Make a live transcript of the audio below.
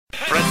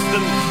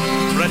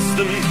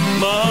Preston,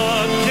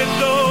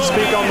 Marketo.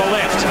 Speak on the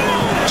left.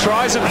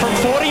 Tries it from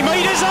 40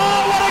 metres.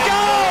 Oh, what a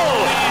goal!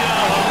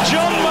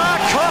 John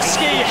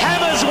Markowski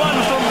hammers one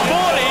from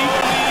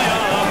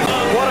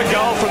 40. What a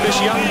goal from this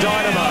young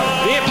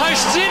dynamo. Near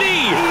post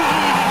City.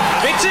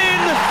 It's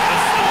in.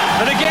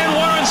 And again,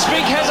 Warren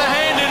Spink has a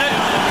hand in it.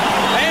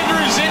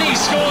 Andrew Zinni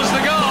scores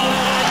the goal.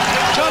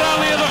 Not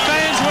only are the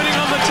fans winning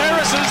on the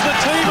terraces, the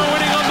team are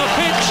winning on the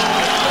pitch.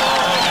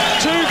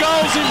 2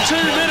 goals in 2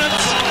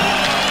 minutes.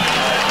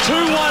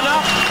 2-1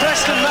 up,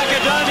 Preston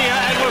Macedonia,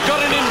 and we've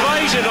got an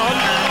invasion on.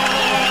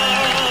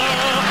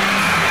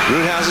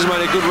 Roothouse has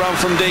made a good run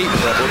from deep.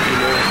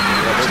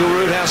 Still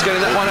Roothouse getting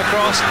that one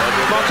across.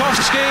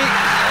 Markowski.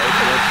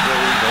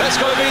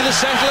 That's got to be the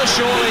settler,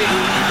 surely.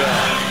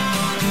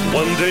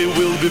 One day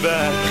we'll be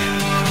back.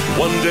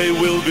 One day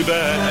we'll be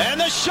back.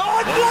 And the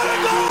shot, what a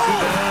goal!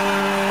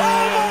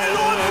 Oh my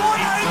Lord, what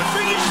a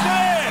finish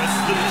there!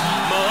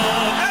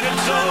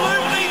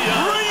 Absolutely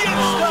brilliant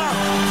stuff!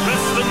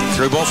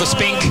 Through ball for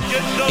Spink.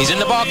 He's in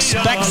the box.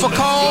 Back for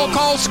Cole.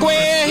 Cole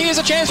square. Here's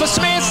a chance for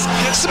Smith.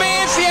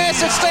 Smith,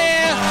 yes, it's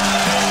there.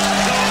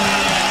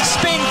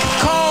 Spink,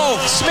 Cole,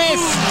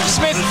 Smith.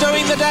 Smith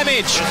doing the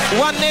damage.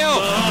 1-0.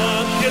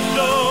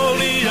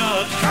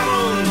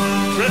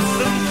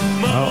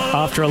 Well,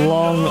 after a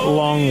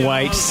long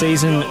wait,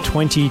 season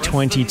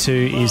 2022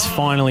 is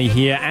finally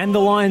here, and the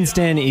Lions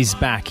Den is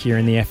back here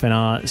in the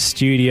FNR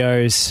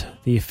studios,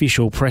 the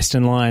official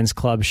Preston Lions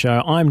Club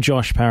show. I'm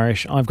Josh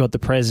Parrish. I've got the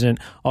president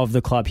of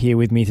the club here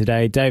with me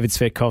today, David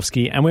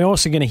Svetkovsky, and we're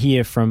also going to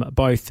hear from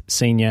both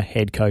senior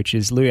head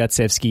coaches, Lou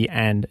Yatsevsky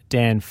and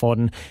Dan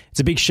Fodden. It's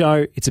a big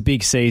show, it's a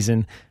big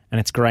season, and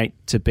it's great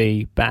to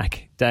be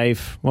back.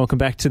 Dave, welcome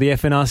back to the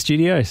FNR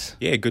studios.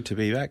 Yeah, good to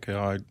be back.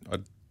 I'd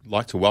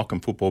like to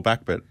welcome football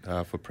back, but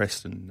for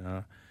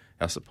Preston,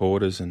 our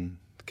supporters and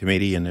the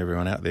committee and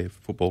everyone out there,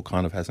 football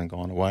kind of hasn't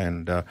gone away,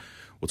 and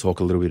we'll talk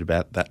a little bit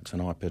about that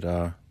tonight.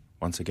 But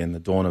once again, the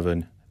dawn of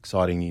an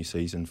exciting new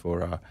season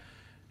for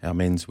our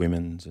men's,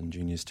 women's and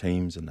juniors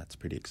teams, and that's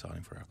pretty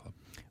exciting for our club.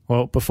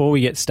 Well, before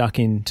we get stuck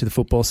into the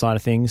football side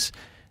of things,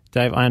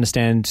 Dave, I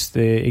understand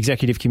the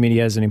executive committee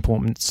has an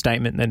important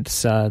statement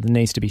that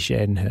needs to be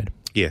shared and heard.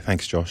 Yeah,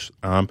 thanks, Josh.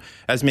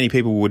 As many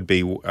people would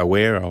be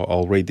aware,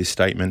 I'll read this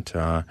statement,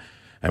 and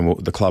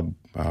the club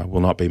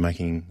will not be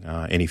making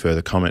any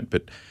further comment,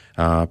 but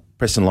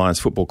Preston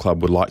Lions Football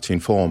Club would like to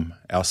inform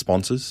our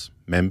sponsors,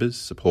 members,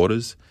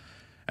 supporters,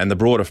 and the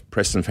broader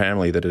Preston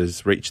family that it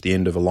has reached the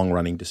end of a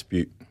long-running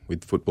dispute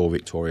with Football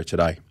Victoria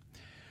today.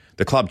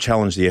 The club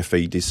challenged the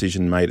FV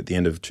decision made at the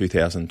end of the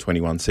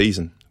 2021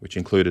 season, which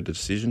included a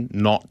decision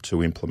not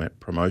to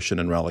implement promotion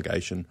and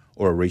relegation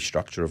or a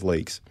restructure of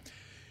leagues,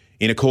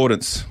 in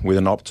accordance with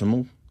an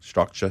optimal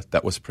structure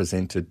that was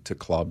presented to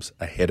clubs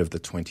ahead of the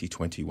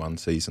 2021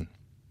 season.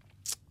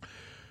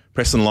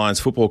 Preston Lions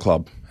Football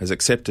Club has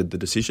accepted the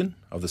decision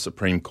of the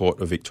Supreme Court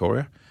of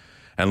Victoria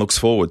and looks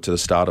forward to the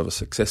start of a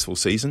successful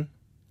season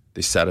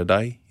this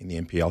Saturday in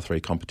the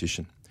NPL3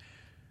 competition.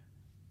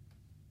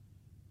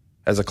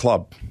 As a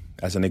club,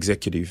 as an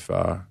executive,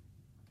 our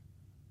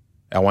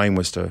aim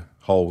was to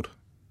hold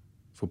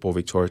Football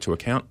Victoria to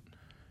account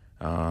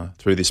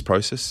through this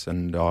process,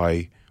 and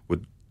I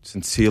would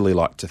sincerely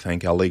like to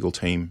thank our legal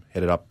team,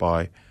 headed up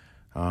by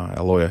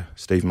our lawyer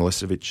Steve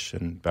Milicevic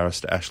and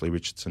barrister Ashley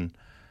Richardson,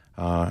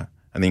 and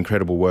the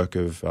incredible work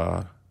of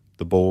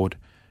the board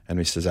and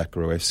Mr. Zach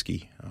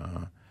Gruevski.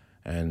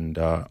 And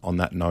on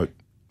that note,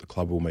 the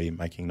club will be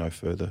making no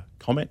further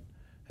comment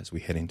as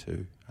we head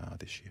into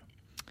this year.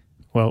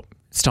 Well,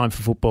 it's time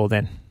for football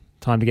then.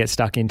 Time to get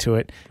stuck into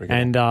it.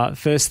 And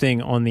first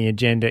thing on the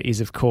agenda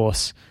is, of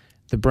course,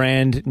 the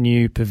brand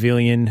new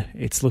pavilion.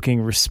 It's looking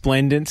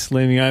resplendent,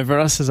 looming over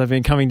us as I've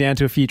been coming down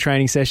to a few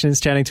training sessions,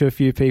 chatting to a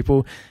few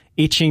people,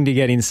 itching to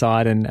get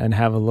inside and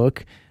have a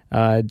look.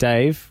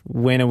 Dave,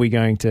 when are we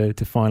going to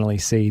finally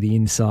see the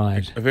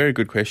inside? A very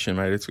good question,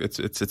 mate.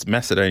 It's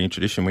Macedonian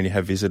tradition. When you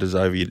have visitors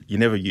over, you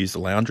never use the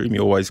lounge room.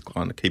 You always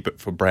kind of keep it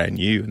for brand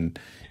new, and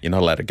you're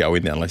not allowed to go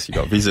in there unless you've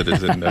got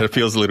visitors. And it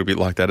feels a little bit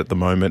like that at the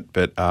moment.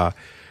 But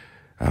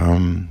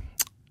I'm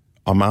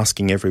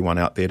asking everyone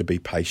out there to be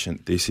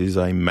patient. This is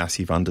a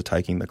massive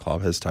undertaking the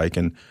club has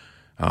taken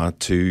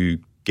to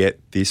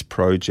get this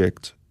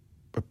project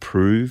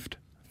approved,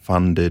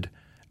 funded,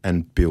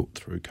 and built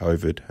through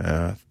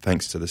COVID,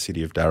 thanks to the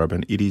City of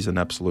Darebin. It is an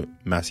absolute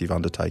massive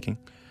undertaking.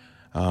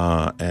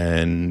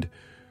 And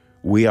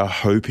we are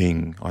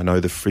hoping, I know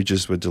the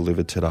fridges were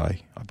delivered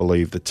today. I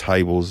believe the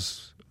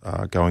tables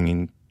are going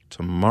in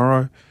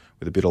tomorrow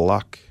with a bit of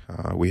luck.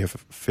 We have a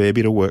fair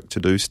bit of work to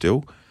do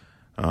still.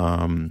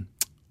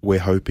 We're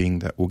hoping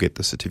that we'll get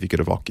the certificate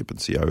of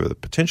occupancy over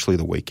potentially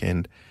the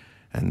weekend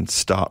and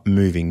start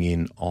moving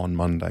in on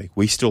Monday.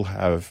 We still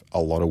have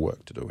a lot of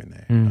work to do in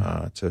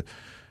there to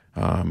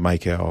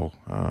make our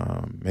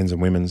men's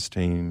and women's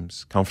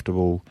teams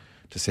comfortable,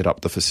 to set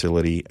up the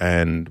facility,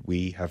 and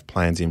we have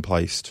plans in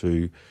place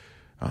to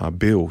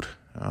build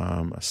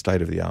a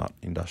state-of-the-art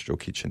industrial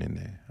kitchen in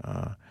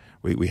there.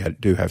 We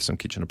do have some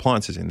kitchen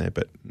appliances in there,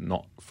 but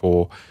not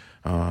for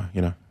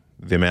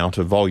the amount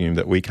of volume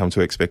that we come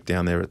to expect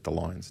down there at the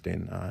Lions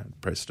Den,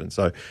 Preston.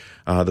 So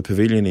the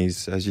pavilion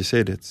is, as you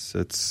said,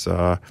 it's.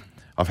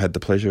 I've had the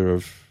pleasure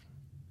of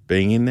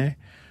being in there.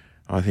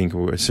 I think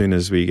as soon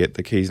as we get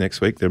the keys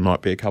next week, there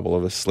might be a couple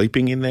of us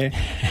sleeping in there.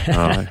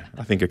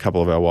 I think a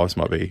couple of our wives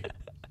might be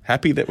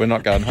happy that we're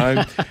not going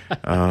home.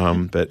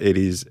 But it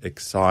is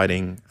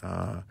exciting.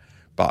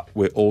 But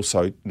we're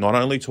also not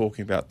only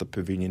talking about the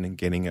pavilion and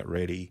getting it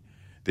ready.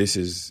 This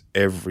is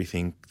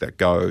everything that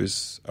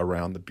goes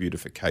around the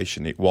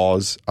beautification. It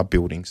was a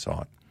building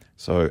site.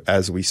 So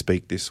as we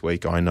speak this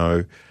week, I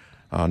know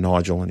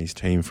Nigel and his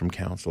team from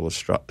council have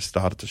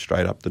started to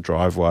straight up the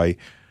driveway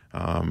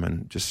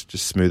and just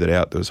smooth it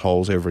out. There's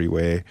holes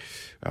everywhere.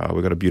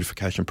 We've got a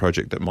beautification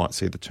project that might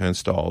see the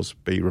turnstiles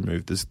be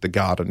removed. There's the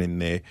garden in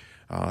there.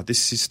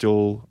 This is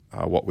still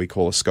what we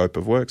call a scope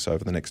of works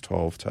over the next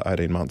 12 to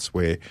 18 months,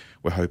 where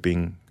we're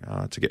hoping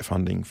to get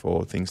funding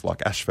for things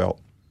like asphalt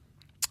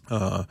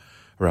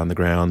around the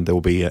ground. There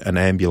will be an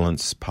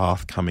ambulance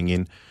path coming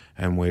in,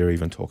 and we're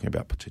even talking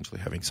about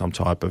potentially having some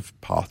type of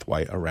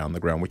pathway around the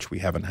ground, which we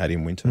haven't had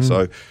in winter.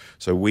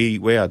 So we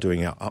are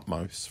doing our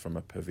utmost from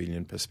a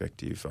pavilion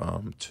perspective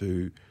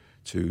to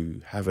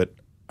have it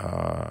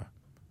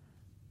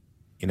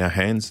in our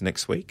hands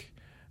next week.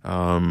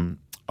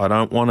 I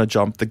don't want to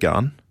jump the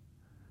gun,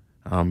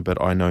 but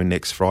I know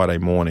next Friday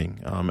morning,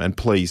 and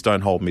please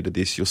don't hold me to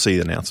this, you'll see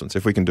the announcements.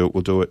 If we can do it,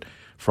 we'll do it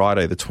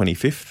Friday the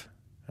 25th,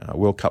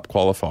 World Cup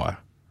qualifier.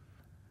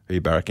 Who are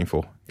you barracking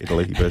for?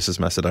 Italy versus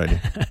Macedonia.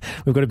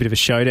 We've got a bit of a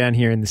showdown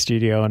here in the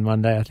studio on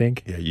Monday, I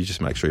think. Yeah, you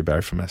just make sure you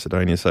barrack for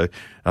Macedonia. So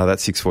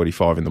that's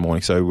 6:45 in the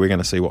morning. So we're going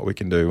to see what we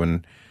can do,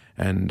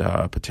 and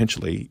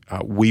potentially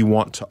we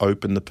want to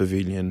open the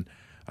pavilion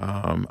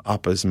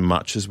up as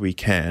much as we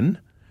can,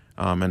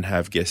 and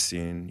have guests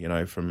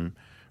in, from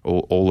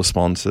all the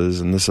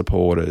sponsors and the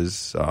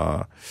supporters,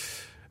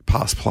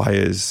 past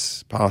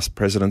players, past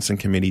presidents and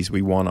committees.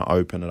 We want to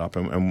open it up,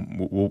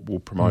 and we'll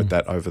promote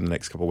that over the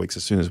next couple of weeks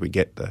as soon as we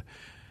get the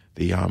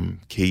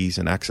keys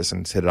and access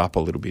and set it up a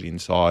little bit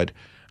inside.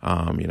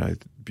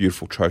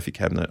 Beautiful trophy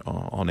cabinet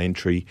on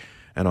entry,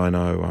 and I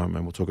know, and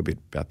we'll talk a bit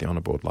about the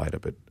honour board later.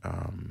 But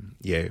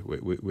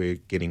we're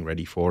getting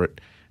ready for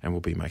it, and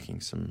we'll be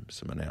making some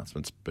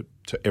announcements. But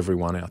to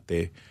everyone out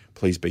there,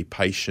 please be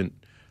patient.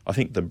 I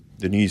think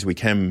the news we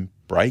can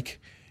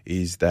break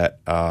is that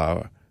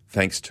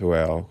thanks to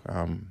our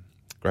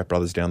great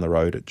brothers down the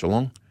road at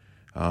Geelong,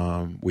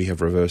 we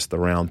have reversed the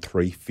round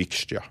 3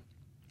 fixture.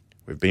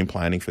 We've been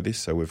planning for this,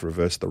 so we've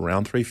reversed the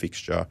round 3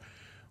 fixture.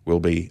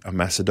 Will be a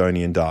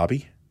Macedonian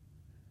derby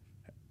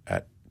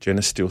at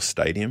Genestil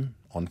Stadium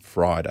on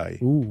Friday,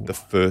 the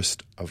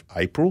 1st of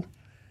April,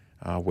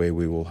 where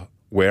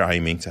we're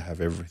aiming to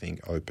have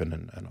everything open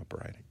and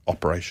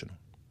operational.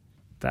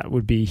 That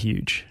would be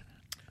huge.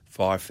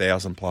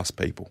 5,000 plus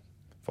people.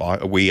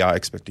 We are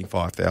expecting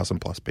 5,000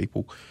 plus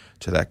people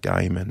to that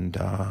game, and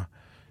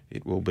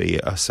it will be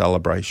a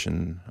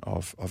celebration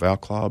of our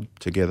club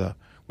together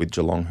with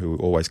Geelong, who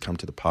always come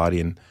to the party.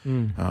 And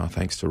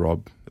thanks to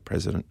Rob, the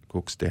president,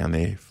 Cooks down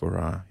there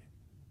for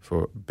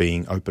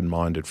being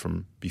open-minded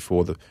from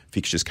before the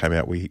fixtures came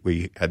out.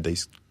 We had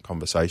these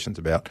conversations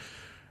about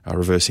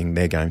reversing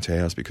their game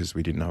to ours because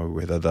we didn't know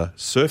whether the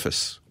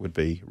surface would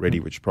be ready,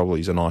 which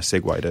probably is a nice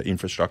segue to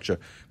infrastructure.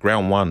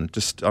 Ground 1,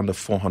 just under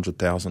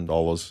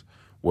 $400,000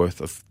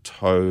 worth of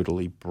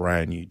totally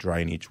brand new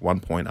drainage,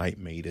 1.8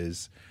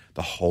 metres,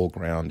 the whole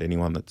ground.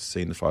 Anyone that's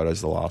seen the photos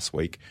the last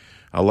week,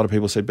 a lot of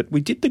people said, but we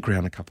did the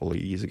ground a couple of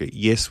years ago.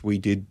 Yes, we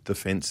did the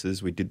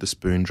fences, we did the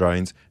spoon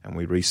drains, and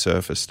we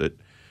resurfaced it.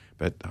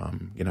 But,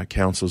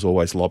 council's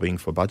always lobbying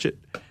for budget,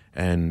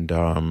 and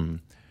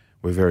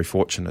we're very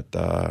fortunate,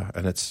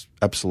 and it's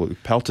absolutely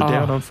pelted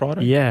down on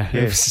Friday. Yeah,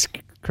 it was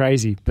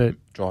crazy, but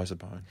dry as a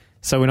bone.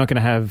 So we're not going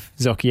to have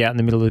Zocchi out in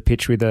the middle of the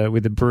pitch with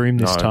a broom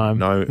this time.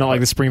 No, not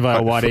like the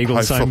Springvale White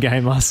Eagles home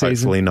game last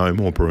season. Hopefully, no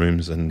more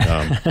brooms. And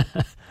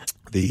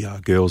the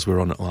girls were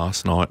on it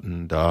last night,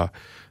 and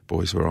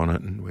boys were on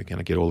it, and we're going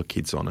to get all the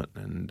kids on it,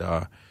 and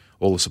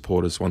all the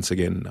supporters once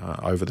again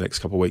over the next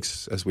couple of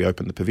weeks as we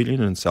open the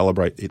pavilion and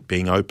celebrate it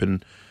being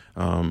open.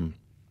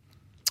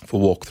 For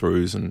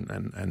walkthroughs and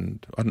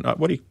I don't know,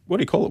 what do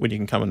you call it when you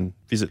can come and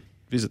visit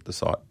the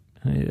site?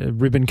 A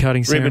ribbon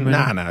cutting ceremony?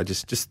 No,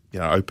 just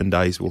open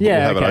days. We'll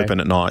have it open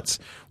at nights.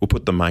 We'll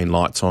put the main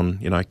lights on.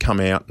 Come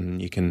out and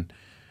you can.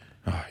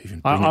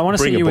 I want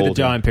to see you with a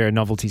giant pair of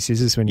novelty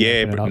scissors when you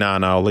open it up.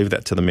 No, I'll leave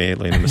that to the mayor,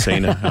 Lena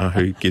Messina,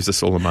 who gives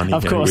us all the money.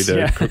 Of course,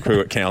 with the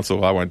crew at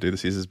council. I won't do the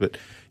scissors, but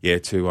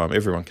to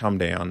everyone, come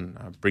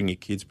down, bring your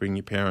kids, bring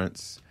your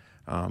parents.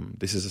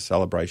 This is a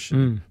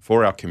celebration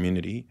for our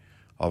community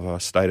of a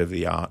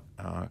state-of-the-art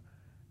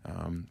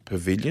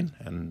pavilion,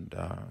 and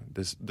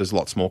there's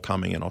lots more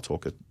coming, and I'll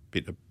talk a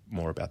bit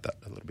more about that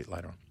a little bit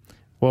later on.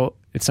 Well,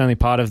 it's only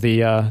part of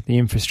the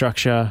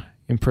infrastructure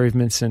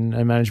improvements and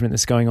management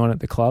that's going on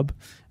at the club.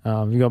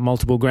 You've got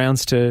multiple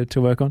grounds to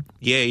work on?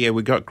 Yeah,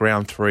 we've got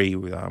ground 3.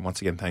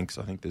 Once again, thanks.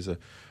 I think there's a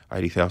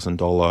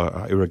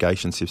 $80,000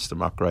 irrigation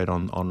system upgrade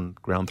on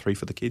ground 3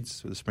 for the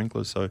kids with the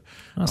sprinklers. So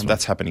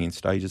that's happening in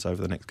stages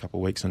over the next couple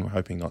of weeks, and we're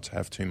hoping not to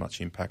have too much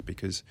impact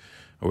because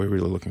we're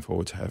really looking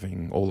forward to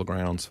having all the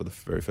grounds for the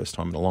very first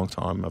time in a long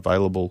time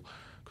available,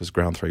 because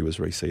ground 3 was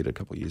reseeded a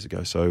couple of years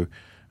ago. So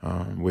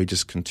we're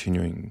just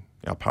continuing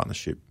our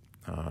partnership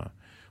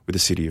with the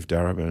City of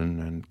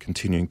Darebin and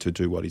continuing to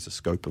do what is a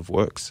scope of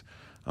works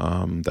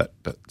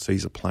that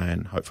sees a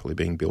plan hopefully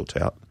being built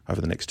out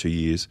over the next 2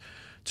 years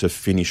to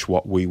finish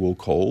what we will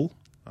call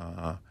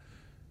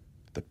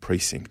the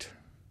precinct.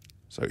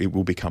 So it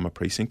will become a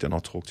precinct, and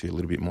I'll talk to you a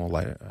little bit more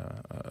later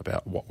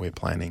about what we're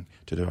planning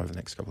to do over the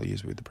next couple of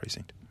years with the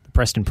precinct. The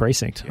Preston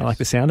Precinct. Yes. I like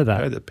the sound of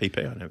that. Oh, the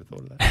PP, I never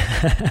thought of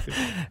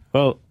that.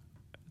 Well,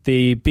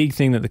 the big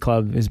thing that the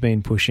club has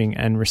been pushing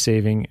and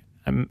receiving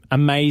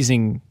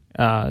amazing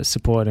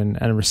support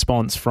and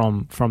response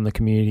from the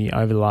community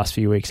over the last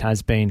few weeks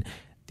has been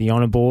the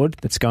honour board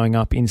that's going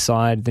up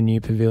inside the new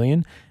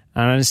pavilion.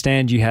 And I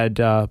understand you had,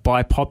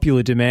 by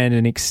popular demand,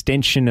 an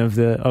extension of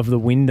the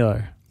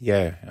window.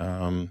 Yeah,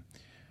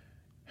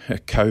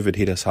 COVID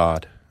hit us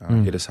hard.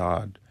 Hit us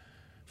hard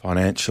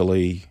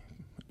financially.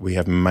 We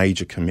have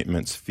major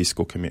commitments,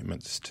 fiscal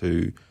commitments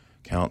to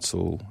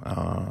council,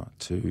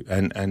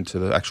 and to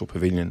the actual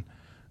pavilion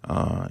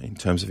in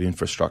terms of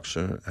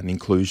infrastructure and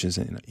inclusions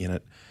in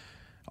it.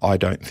 I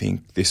don't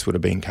think this would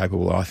have been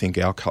capable. I think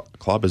our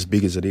club, as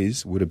big as it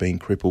is, would have been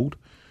crippled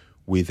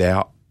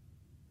without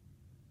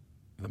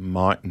the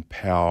might and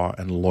power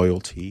and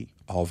loyalty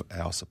of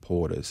our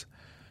supporters.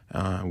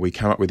 We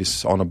came up with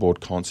this honour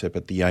board concept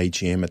at the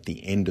AGM at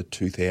the end of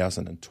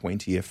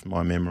 2020, if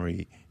my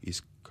memory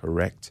is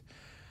correct.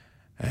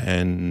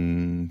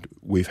 And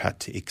we've had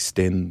to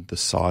extend the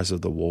size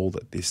of the wall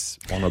that this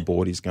honour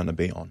board is going to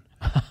be on.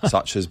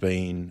 Such has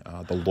been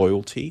the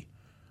loyalty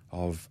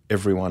of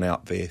everyone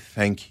out there.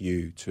 Thank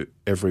you to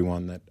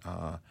everyone that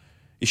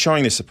is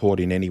showing their support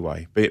in any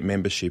way, be it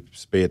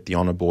memberships, be it the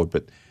honour board.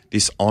 But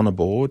this honour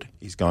board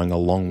is going a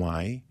long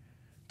way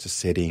to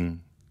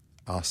setting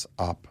us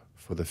up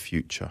for the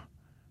future,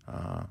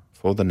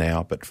 for the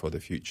now, but for the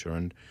future.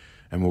 And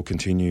we'll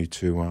continue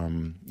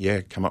to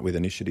come up with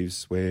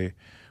initiatives where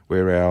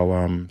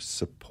our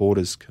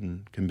supporters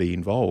can be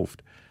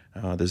involved.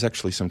 There's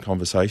actually some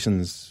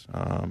conversations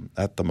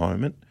at the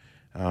moment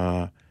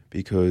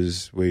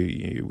because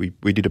we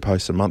did a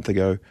post a month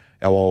ago,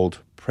 our old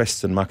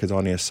Preston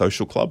Macedonia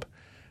Social Club.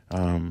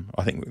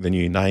 I think the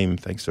new name,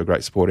 thanks to a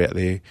great supporter out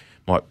there,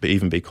 might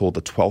even be called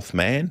the 12th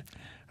Man.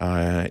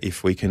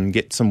 If we can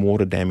get some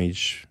water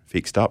damage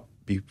fixed up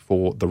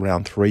before the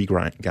round 3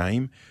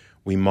 game,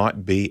 we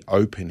might be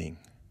opening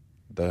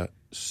the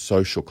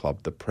social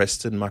club, the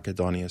Preston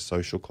Macedonia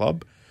Social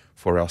Club,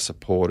 for our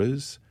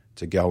supporters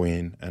to go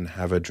in and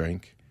have a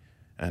drink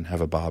and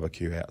have a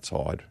barbecue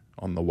outside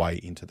on the way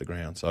into the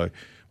ground. So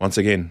once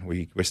again,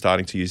 we're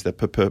starting to use the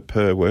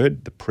per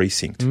word, the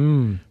precinct,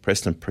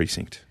 Preston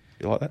Precinct.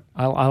 You like that?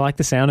 I like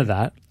the sound of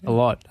that a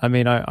lot. I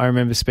mean, I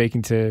remember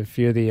speaking to a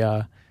few of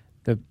the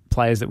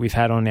players that we've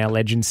had on our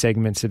legend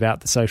segments about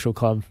the social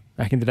club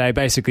back in the day.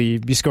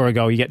 Basically, you score a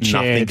goal, you get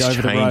chaired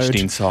over the road. Nothing's changed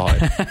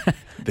inside.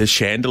 There's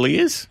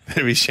chandeliers.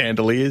 There is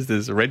chandeliers.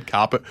 There's a red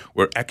carpet.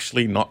 We're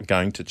actually not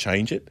going to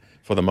change it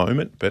for the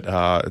moment, but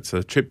it's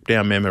a trip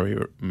down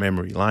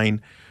memory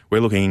lane.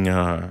 We're looking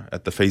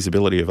at the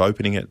feasibility of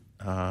opening it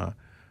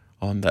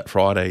on that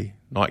Friday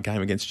night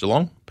game against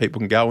Geelong. People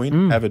can go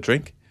in, have a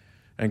drink,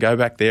 and go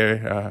back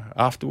there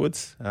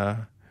afterwards.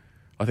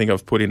 I think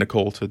I've put in a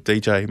call to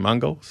DJ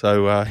Mungle,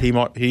 so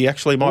he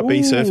actually might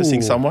be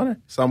surfacing somewhere.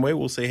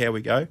 We'll see how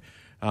we go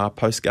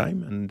post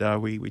game,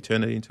 and we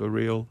turn it into a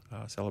real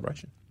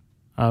celebration.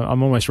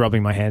 I'm almost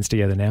rubbing my hands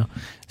together now.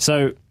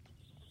 So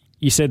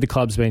you said the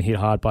club's been hit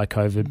hard by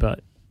COVID,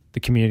 but the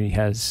community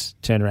has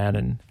turned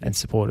around and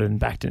supported and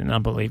backed it in an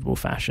unbelievable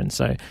fashion.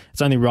 So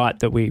it's only right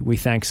that we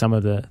thank some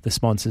of the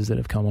sponsors that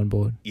have come on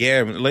board.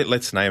 Yeah,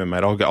 let's name them,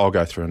 mate. I'll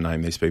go through and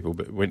name these people.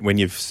 But when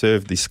you've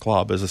served this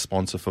club as a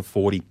sponsor for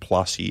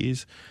 40-plus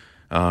years,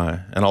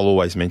 and I'll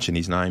always mention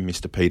his name,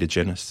 Mr. Peter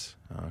Jennis,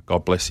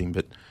 God bless him,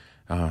 but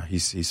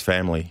his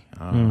family,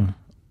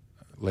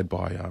 led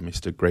by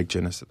Mr. Greg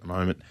Jennis at the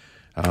moment,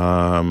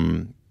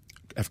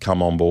 have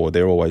come on board.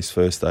 They're always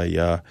first. They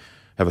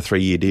have a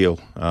 3-year deal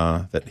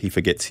that he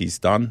forgets he's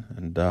done,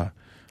 and I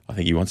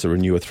think he wants to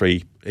renew a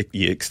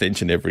 3-year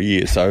extension every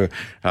year. So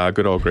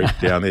good old Greg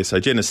down there. So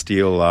Jenna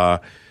Steele,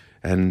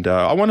 and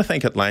I want to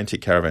thank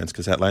Atlantic Caravans,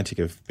 because Atlantic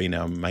have been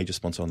our major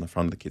sponsor on the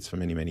front of the kits for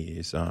many, many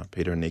years,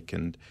 Peter and Nick,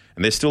 and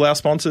they're still our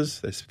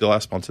sponsors. We've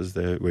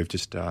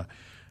just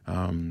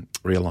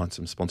realigned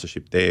some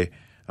sponsorship there.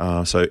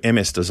 So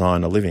MS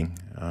Designer Living,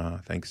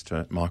 thanks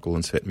to Michael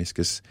and Svet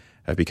Miskus,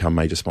 have become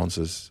major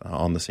sponsors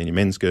on the senior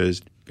men's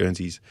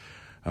Guernseys.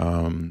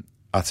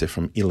 Atze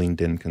from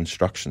Illingdon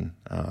Construction.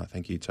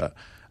 Thank you to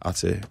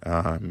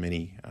Atze.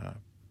 Many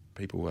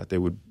people out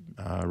there would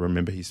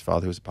remember his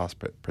father, who was a past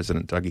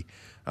president, Dougie,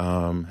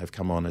 have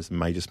come on as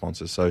major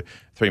sponsors. So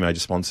 3 major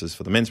sponsors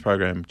for the men's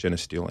program: Jenna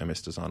Steele,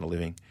 MS Designer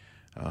Living,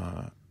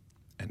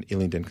 and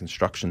Illingdon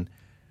Construction.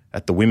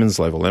 at the women's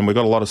level. And we've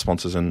got a lot of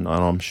sponsors, and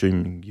I'm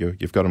assuming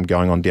you've got them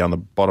going on down the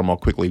bottom. I'll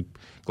quickly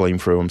gleam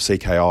through them.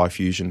 CKI,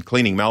 Fusion,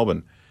 Cleaning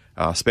Melbourne,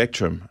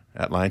 Spectrum,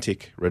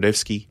 Atlantic,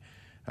 Radevsky,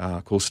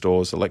 Cool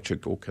Stores,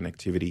 Electrical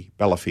Connectivity,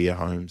 Balafia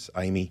Homes,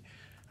 Amy,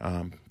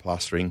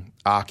 Plastering,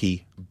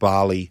 Arky,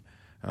 Bali,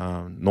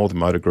 Northern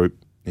Motor Group,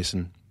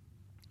 Nissan,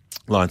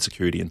 Line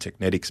Security and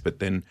Technetics. But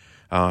then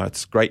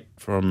it's great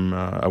from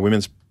a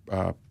women's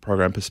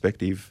program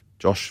perspective.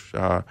 Josh,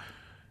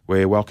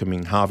 we're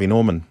welcoming Harvey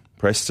Norman,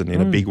 Preston,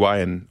 in a big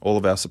way, and all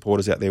of our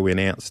supporters out there, we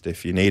announced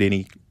if you need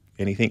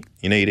anything,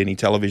 you need any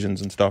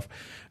televisions and stuff.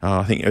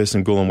 I think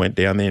Urson Gulen went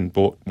down there and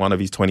bought one of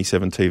his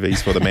 27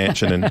 TVs for the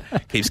mansion and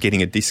keeps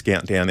getting a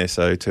discount down there.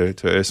 So to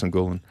Urson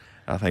Gulen,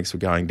 thanks for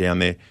going down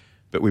there.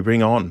 But we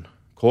bring on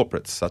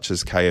corporates such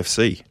as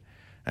KFC,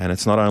 and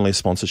it's not only a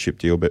sponsorship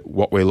deal, but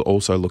what we're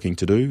also looking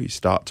to do is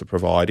start to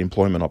provide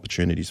employment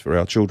opportunities for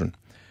our children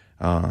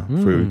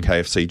through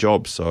KFC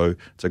Jobs. So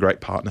it's a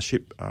great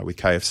partnership with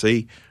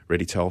KFC,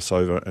 Reddy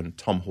Sova and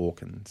Tom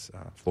Hawkins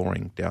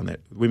Flooring down there,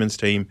 the women's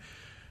team.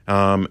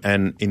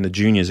 And in the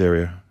juniors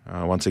area,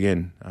 once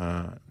again,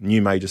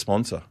 new major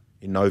sponsor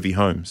in Novi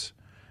Homes.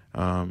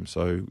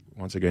 So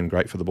once again,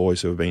 great for the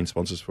boys who have been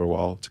sponsors for a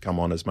while to come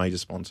on as major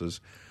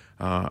sponsors.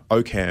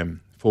 OCAM,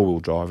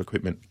 four-wheel drive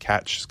equipment,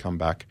 Catch has come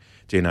back,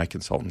 DNA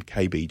Consultant,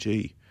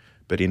 KBG.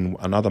 But in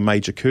another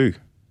major coup,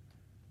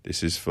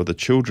 this is for the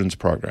children's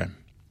program.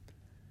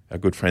 Our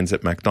good friends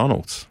at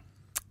McDonald's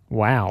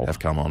have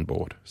come on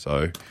board.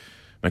 So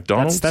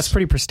McDonald's... That's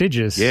pretty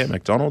prestigious. Yeah,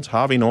 McDonald's,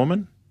 Harvey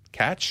Norman,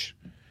 Catch,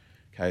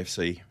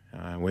 KFC.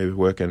 We're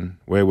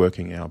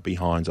working our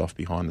behinds off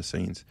behind the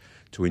scenes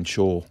to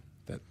ensure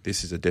that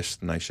this is a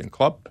destination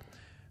club.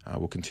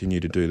 We'll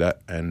continue to do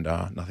that, and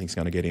nothing's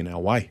going to get in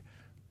our way.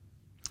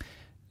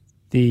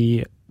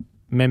 The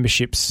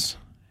memberships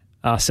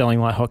are selling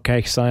like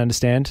hotcakes, I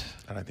understand.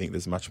 I don't think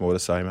there's much more to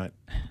say, mate.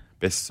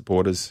 Best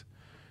supporters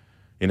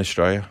in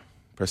Australia,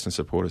 Preston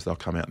supporters, they'll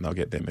come out and they'll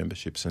get their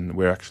memberships, and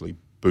we're actually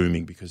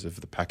booming because of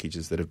the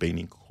packages that have been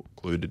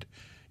included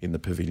in the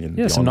pavilion.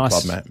 Yeah, some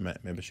nice club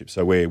membership.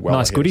 So we're well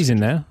nice goodies in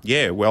there.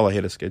 Yeah, well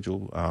ahead of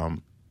schedule,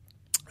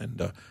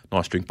 and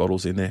nice drink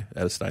bottles in there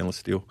out of stainless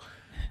steel.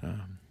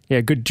 Yeah,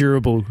 good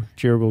durable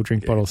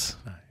drink bottles.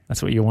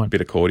 That's what you want.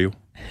 Bit of cordial,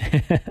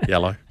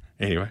 yellow.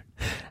 Anyway,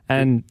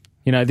 and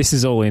this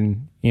is all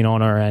in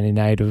honour and in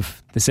aid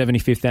of the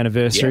 75th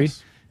anniversary.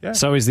 Yes. Yeah.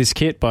 So is this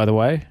kit, by the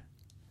way.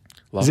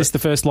 Is this the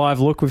first live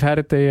look we've had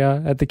at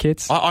the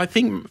kits? I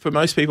think for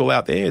most people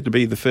out there, it'll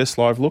be the first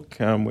live look.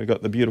 We've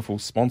got the beautiful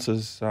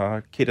sponsors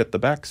kit at the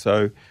back.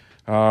 So,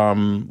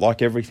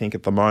 like everything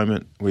at the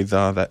moment with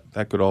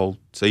that good old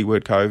C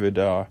word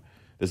COVID,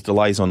 there's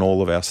delays on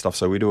all of our stuff.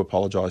 So we do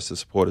apologise to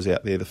supporters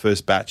out there. The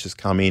first batch has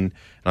come in.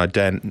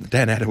 Dan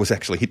Adder was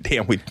actually hit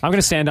down with... I'm going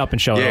to stand up and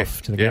show it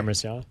off to the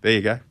cameras. Yeah. There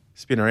you go.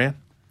 Spin around.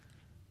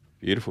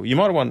 Beautiful. You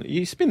might want...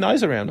 You spin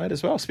those around, mate,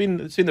 as well. Spin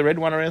the red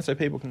one around so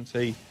people can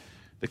see...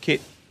 the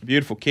kit,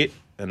 beautiful kit,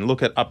 and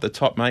look at up the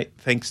top, mate,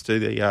 thanks to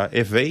the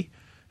FV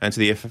and to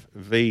the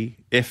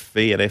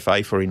FV and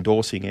FA for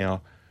endorsing our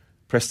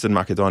Preston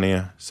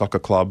Macedonia Soccer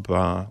Club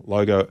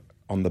logo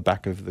on the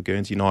back of the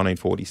Guernsey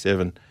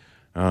 1947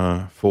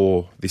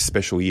 for this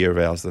special year of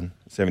ours, the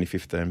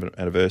 75th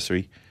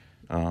anniversary.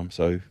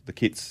 So the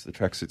kits, the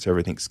tracksuits,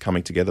 everything's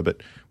coming together, but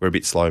we're a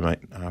bit slow, mate,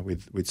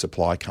 with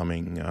supply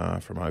coming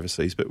from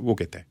overseas. But we'll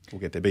get there.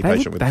 Be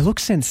patient with us. They look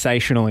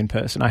sensational in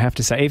person, I have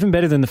to say. Even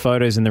better than the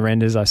photos and the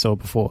renders I saw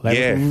before.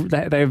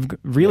 They're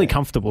really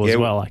comfortable as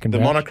well. The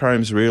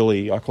monochrome's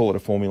really, I call it a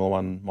Formula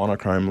One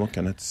monochrome look,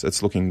 and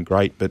it's looking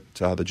great. But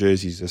the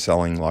jerseys are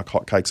selling like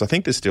hotcakes. I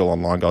think they're still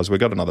online, guys. We've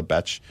got another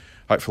batch.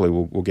 Hopefully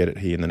we'll get it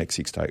here in the next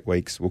 6 to 8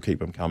 weeks. We'll keep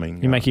them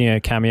coming. You're making a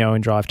cameo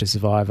in Drive to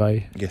Survive, are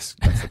you? Yes,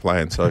 that's the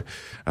plan. So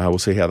we'll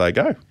see how they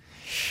go.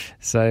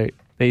 So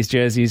these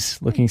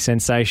jerseys looking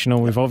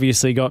sensational. We've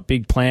obviously got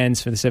big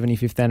plans for the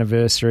 75th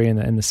anniversary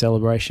and the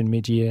celebration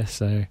mid-year.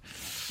 So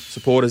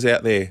supporters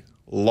out there,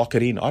 lock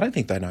it in. I don't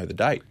think they know the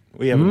date.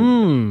 We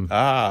haven't.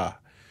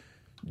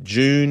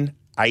 June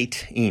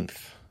 18th.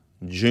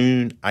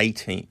 June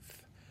 18th.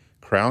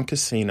 Crown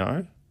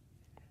Casino,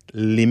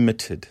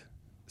 limited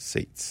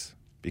seats.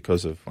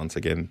 Because of, once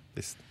again,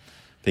 this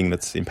thing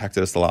that's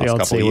impacted us the last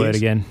couple of years. Word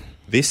again.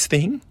 This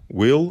thing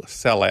will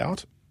sell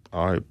out.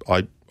 I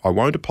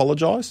won't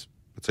apologise.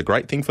 It's a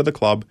great thing for the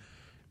club,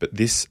 but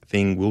this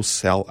thing will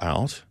sell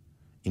out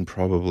in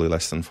probably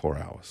less than 4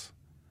 hours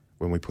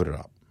when we put it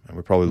up. And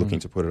we're probably looking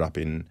to put it up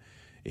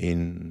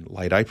in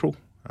late April.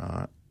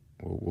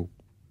 We'll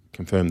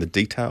confirm the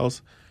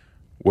details,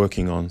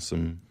 working on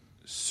some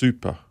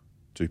super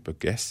duper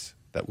guests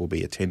that will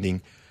be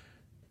attending.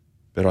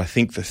 But I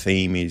think the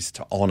theme is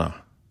to honour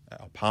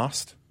our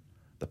past,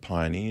 the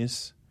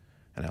pioneers,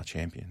 and our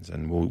champions.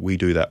 And we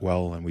do that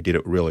well, and we did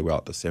it really well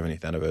at the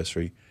 70th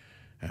anniversary.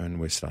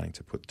 And we're starting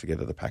to put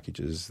together the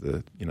packages,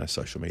 the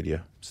social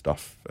media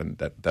stuff, and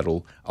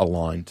that'll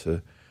align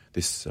to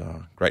this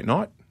great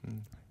night.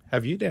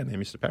 Have you down there,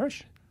 Mr.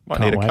 Parrish? Might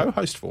Can't need a wait.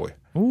 co-host for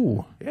you.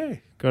 Ooh. Yeah.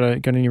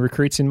 Got any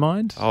recruits in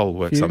mind? I'll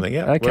work Few? something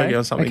out. Okay. Working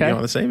on something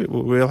behind the scene, but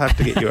we'll have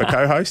to get you a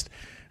co-host.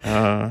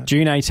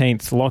 June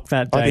 18th, lock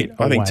that date.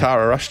 I think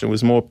Tara Rushton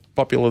was more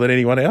popular than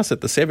anyone else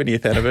at the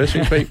 70th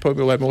anniversary.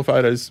 People had more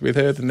photos with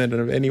her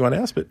than anyone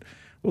else, but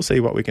we'll see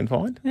what we can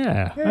find.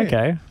 Yeah.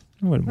 Okay.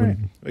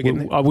 I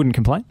getting wouldn't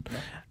complain.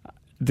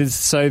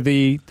 So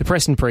the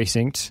Preston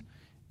precinct,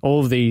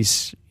 all of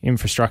these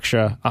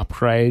infrastructure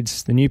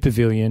upgrades, the new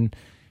pavilion,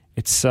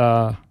 it's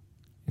all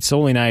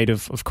in aid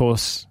of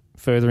course,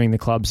 furthering the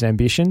club's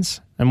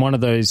ambitions. And one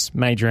of those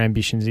major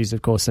ambitions is,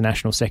 of course, the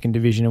National Second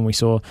Division. And we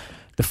saw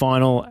the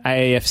final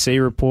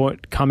AAFC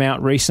report come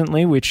out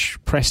recently, which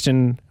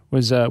Preston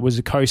was a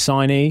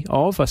co-signee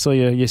of. I saw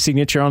your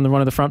signature on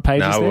one of the front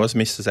pages. No, there. it was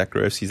Mr. Zach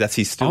Grevsky. That's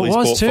his Oh, it his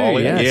was portfolio.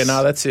 too, yes. Yeah,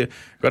 no, that's it.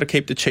 Got to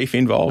keep the chief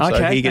involved. So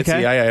Okay, he gets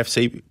okay. the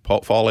AAFC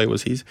portfolio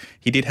was his.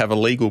 He did have a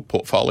legal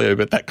portfolio,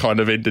 but that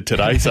kind of ended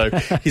today. So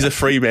he's a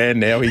free man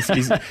now.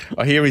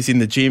 I hear he's in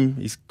the gym.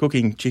 He's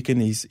cooking chicken.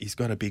 He's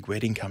got a big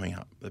wedding coming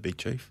up. The big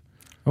chief.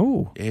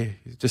 Oh, Yeah,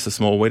 just a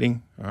small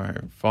wedding.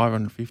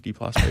 550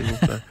 plus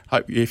people. So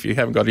hope if you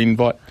haven't got an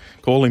invite,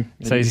 call him.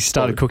 so he's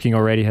started cooking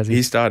already, has he?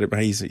 He started.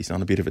 He's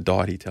on a bit of a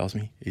diet. He tells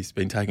me he's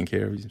been taking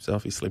care of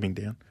himself. He's slimming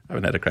down. I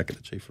haven't had a crack at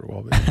the chief for a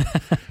while,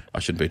 but I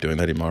shouldn't be doing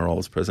that in my role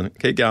as president.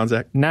 Keep going,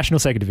 Zach. National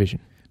Second Division.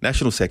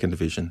 National Second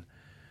Division.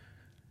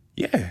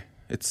 Yeah,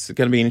 it's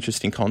going to be an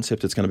interesting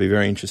concept. It's going to be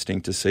very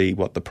interesting to see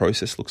what the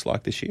process looks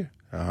like this year.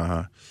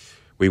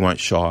 We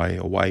won't shy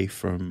away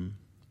from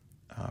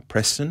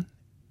Preston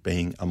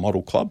being a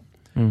model club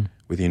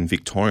within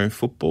Victorian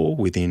football,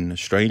 within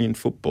Australian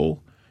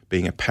football,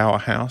 being a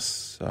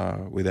powerhouse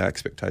with our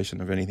expectation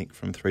of anything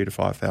from 3,000 to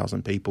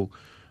 5,000 people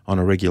on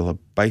a regular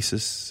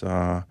basis.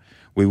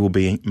 We will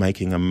be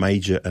making a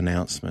major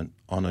announcement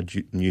on a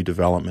new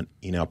development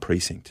in our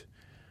precinct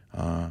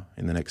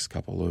in the next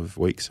couple of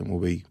weeks, and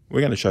we're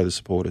going to show the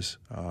supporters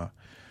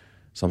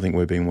something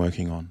we've been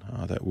working on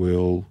that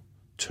will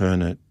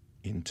turn it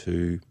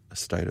into a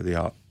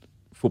state-of-the-art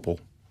football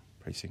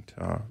precinct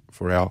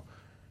for our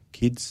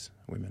kids,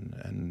 women,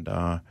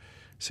 and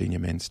senior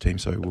men's team.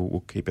 So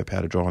we'll keep our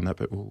powder dry on that,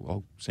 but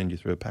I'll send you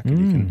through a packet.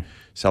 You can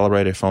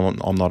celebrate it. If I'm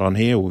not on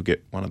here, we'll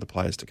get one of the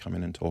players to come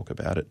in and talk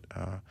about it.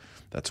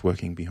 That's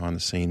working behind the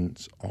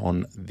scenes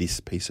on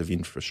this piece of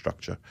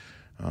infrastructure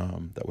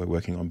that we're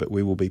working on. But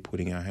we will be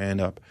putting our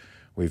hand up.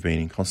 We've been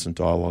in constant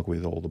dialogue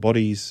with all the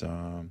bodies.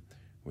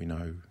 We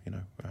know,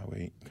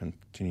 we're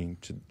continuing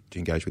to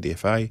engage with the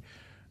FA,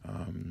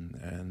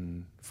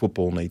 and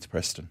football needs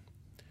Preston.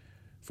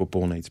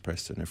 Football needs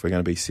Preston. If we're going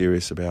to be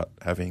serious about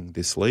having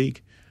this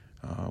league,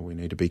 we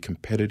need to be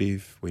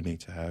competitive. We need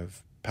to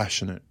have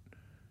passionate,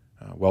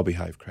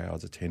 well-behaved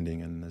crowds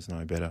attending, and there's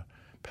no better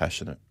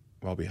passionate,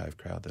 well-behaved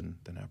crowd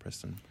than our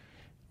Preston.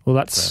 Well,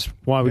 that's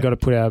why we've got to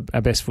put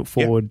our best foot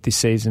forward this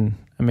season.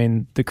 I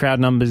mean, the crowd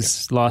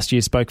numbers last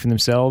year spoke for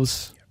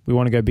themselves. We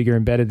want to go bigger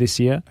and better this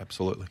year.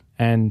 Absolutely.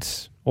 And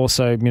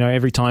also,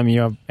 every time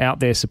you're out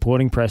there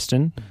supporting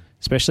Preston,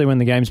 especially when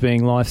the game's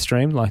being live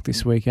streamed like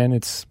this weekend,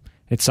 it's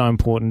so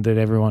important that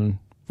everyone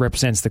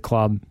represents the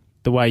club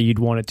the way you'd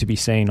want it to be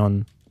seen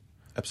on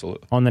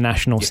the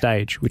national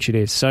stage, which it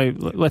is. So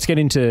let's get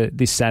into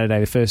this Saturday,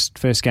 the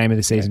first game of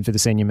the season for the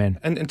senior men.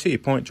 And to your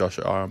point, Josh,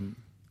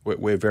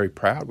 we're very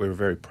proud. We're a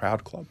very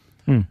proud club.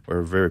 We're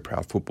a very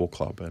proud football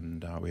club,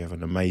 and we have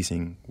an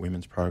amazing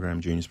women's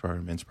program, juniors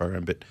program, men's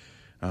program. But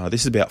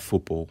this is about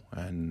football,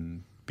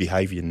 and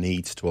behaviour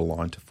needs to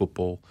align to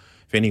football.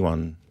 If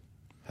anyone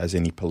has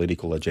any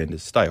political agendas,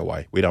 stay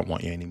away. We don't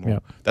want you anymore.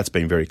 Yep. That's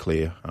been very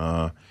clear.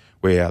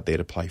 We're out there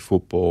to play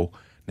football.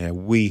 Now,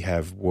 we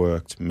have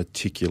worked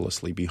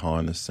meticulously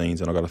behind the scenes,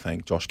 and I've got to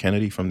thank Josh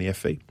Kennedy from the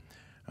FV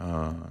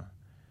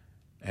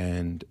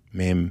and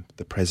Mem,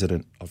 the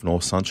president of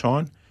North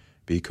Sunshine,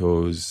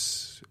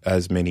 because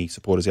as many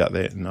supporters out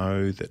there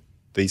know that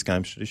these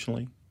games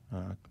traditionally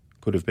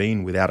could have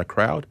been without a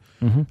crowd.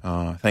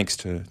 Thanks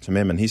to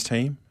Mem and his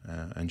team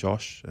and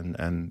Josh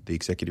and the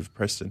executive of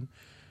Preston,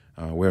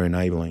 we're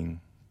enabling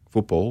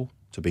football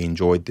to be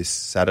enjoyed this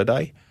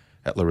Saturday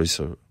at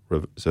Larissa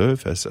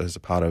Reserve as a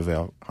part of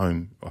our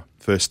home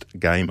first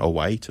game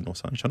away to North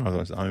Sunshine. It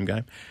was a home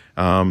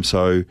game.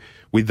 So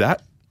with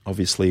that,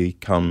 obviously,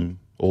 come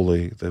all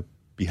the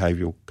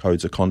behavioural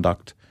codes of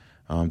conduct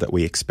that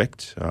we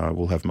expect.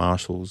 We'll have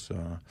marshals.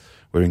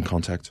 We're in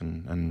contact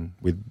and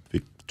with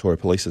Victoria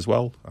Police as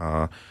well.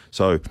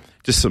 So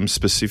just some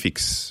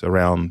specifics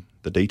around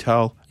the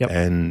detail. Yep.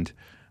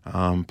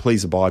 And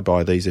please abide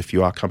by these if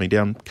you are coming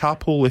down.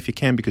 Carpool if you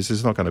can, because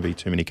there's not going to be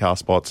too many car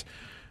spots.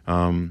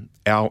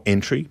 Our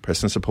entry,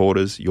 Preston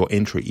supporters, your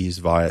entry is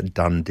via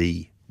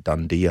Dundee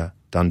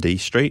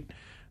Street,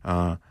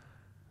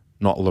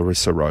 not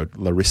Larissa Road.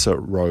 Larissa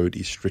Road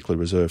is strictly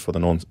reserved for the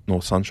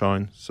North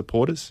Sunshine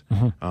supporters.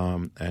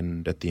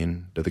 And at the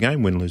end of the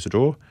game, win, lose or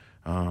draw,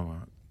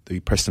 the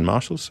Preston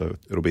Marshals, so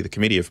it'll be the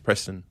committee of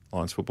Preston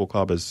Lions Football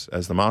Club as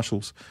the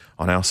Marshals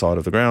on our side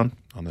of the ground.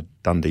 On the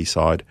Dundee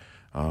side,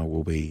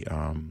 we'll be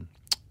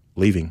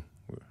leaving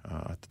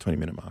at the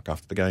 20-minute mark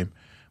after the game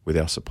with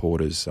our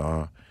supporters.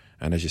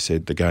 And as you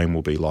said, the game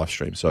will be live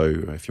streamed. So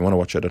if you want to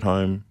watch it at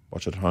home,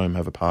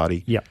 have a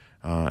party. Yep.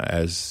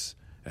 As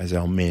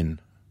our men,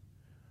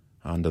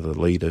 under the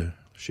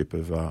leadership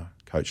of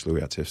Coach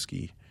Louis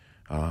Artsevski,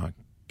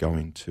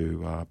 going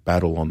to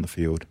battle on the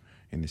field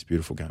in this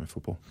beautiful game of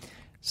football.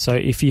 So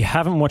if you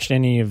haven't watched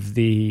any of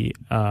the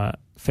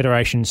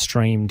Federation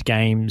streamed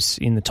games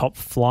in the top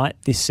flight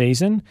this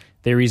season,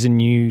 there is a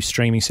new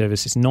streaming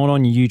service. It's not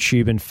on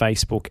YouTube and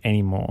Facebook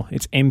anymore.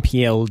 It's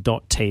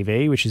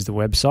mpl.tv, which is the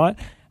website.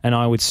 And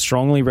I would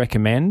strongly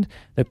recommend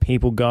that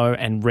people go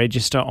and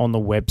register on the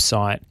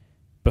website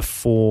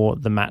before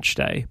the match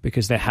day,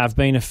 because there have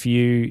been a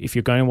few, if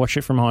you're going to watch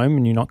it from home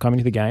and you're not coming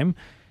to the game,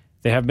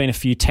 there have been a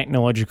few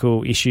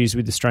technological issues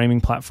with the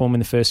streaming platform in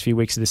the first few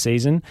weeks of the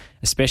season,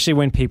 especially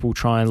when people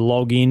try and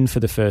log in for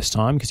the first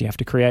time, because you have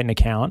to create an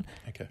account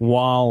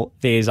while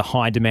there's a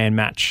high demand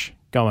match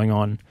going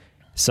on.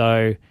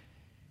 So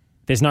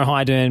there's no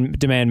high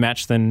demand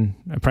match than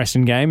a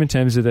Preston game in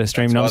terms of the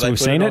stream numbers we've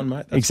seen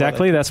it.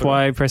 Exactly. That's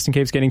why Preston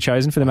keeps getting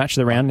chosen for the match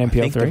of the round in NPL3.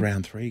 I think the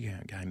round 3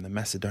 game, the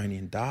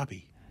Macedonian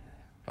Derby.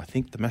 I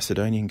think the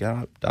Macedonian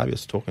Derby, I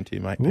was talking to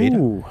you, mate, Peter.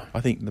 Ooh.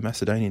 I think the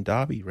Macedonian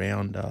Derby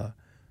round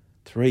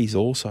 3 is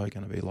also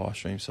going to be live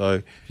streamed.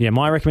 So yeah,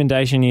 my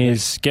recommendation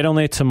is get on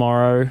there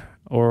tomorrow,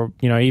 or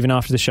even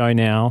after the show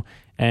now,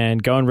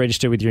 and go and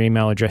register with your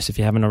email address if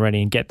you haven't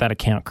already, and get that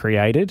account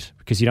created,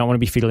 because you don't want to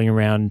be fiddling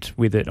around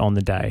with it on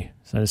the day.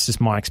 So it's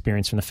just my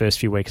experience from the first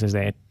few weeks as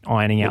they're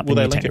ironing out the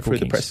new technical kinks. Will they link it through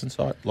the Preston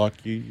site like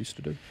you used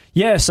to do?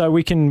 Yeah, so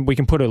we can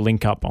put a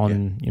link up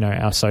on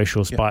our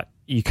socials, but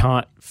you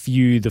can't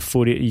view the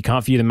footage, you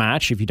can't view the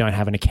match if you don't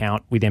have an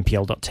account with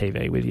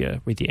mpl.tv with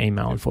your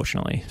email,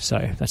 unfortunately.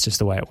 So that's just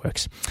the way it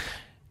works.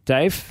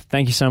 Dave,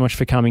 thank you so much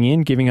for coming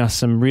in, giving us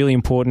some really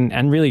important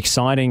and really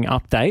exciting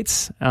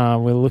updates.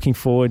 We're looking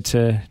forward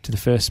to the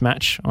first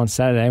match on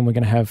Saturday, and we're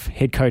going to have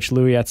head coach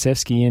Louis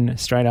Artsevski in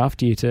straight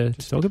after you to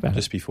talk about it.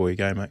 Just before you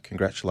go, mate,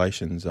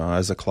 congratulations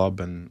as a club,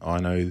 and I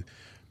know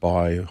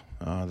by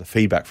the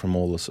feedback from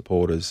all the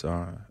supporters,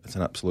 it's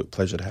an absolute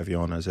pleasure to have you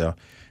on as our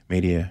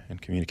media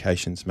and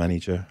communications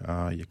manager.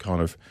 You're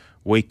kind of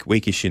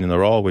weekish in the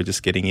role. We're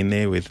just getting in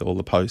there with all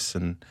the posts,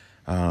 and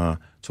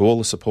to all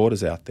the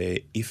supporters out there,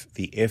 if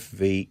the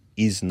FV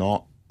is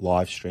not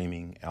live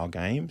streaming our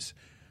games,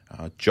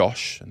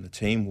 Josh and the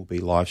team will be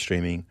live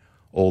streaming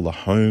all the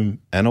home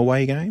and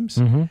away games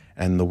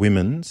and the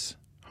women's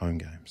home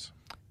games.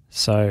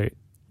 So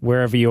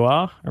wherever you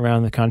are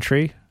around the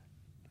country,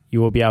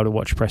 you will be able to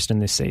watch Preston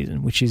this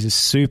season, which is a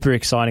super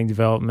exciting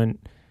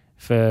development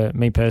for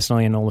me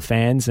personally and all the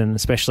fans, and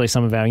especially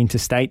some of our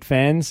interstate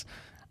fans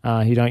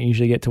who don't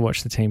usually get to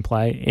watch the team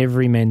play.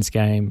 Every men's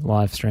game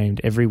live streamed,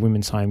 every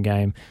women's home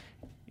game.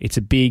 It's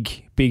a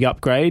big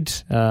upgrade,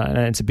 and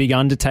it's a big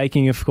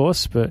undertaking, of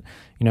course, but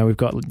we've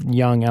got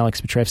young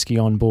Alex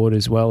Petrevsky on board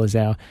as well as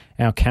our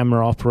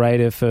camera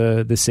operator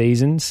for the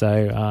season,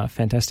 so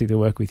fantastic to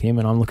work with him,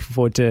 and I'm looking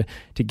forward to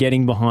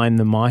getting behind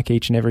the mic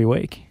each and every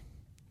week.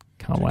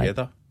 Can't wait.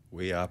 Together,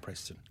 we are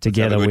Preston.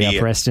 Together, we are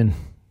Preston.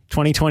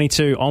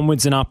 2022,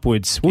 onwards and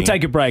upwards. We'll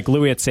take a break.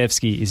 Louis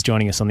Artsevski is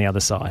joining us on the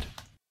other side.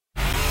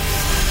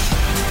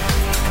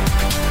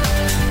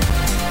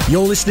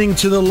 You're listening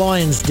to The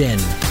Lions Den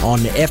on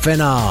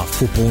FNR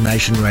Football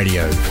Nation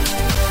Radio.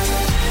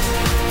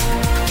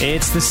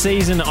 It's the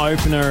season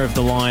opener of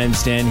The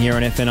Lions Den here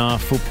on FNR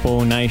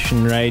Football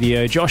Nation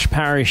Radio. Josh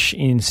Parrish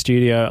in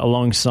studio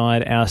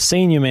alongside our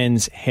senior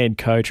men's head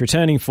coach,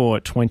 returning for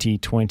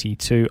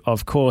 2022,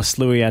 of course,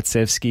 Louis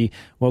Artsevski.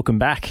 Welcome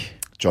back.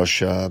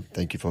 Josh,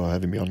 thank you for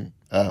having me on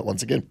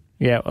once again.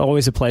 Yeah,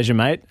 always a pleasure,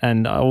 mate,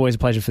 and always a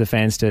pleasure for the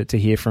fans to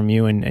hear from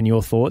you and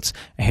your thoughts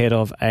ahead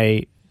of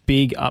a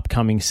big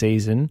upcoming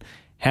season.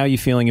 How are you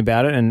feeling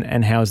about it,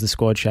 and how is the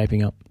squad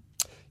shaping up?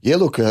 Yeah,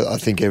 look, I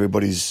think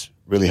everybody's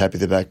really happy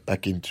they're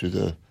back into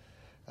the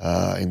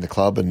in the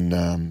club, and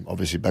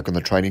obviously back on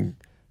the training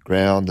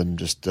ground, and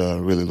just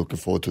really looking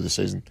forward to the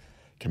season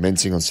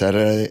commencing on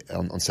Saturday.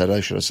 On Saturday,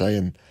 should I say,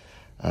 and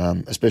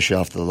especially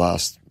after the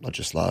not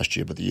just last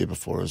year, but the year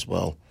before as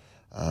well.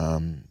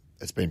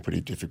 It's been pretty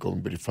difficult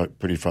and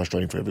pretty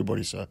frustrating for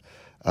everybody. So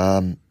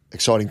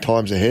exciting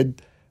times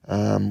ahead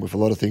with a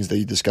lot of things that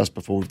you discussed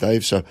before with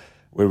Dave. So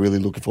we're really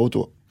looking forward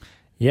to it.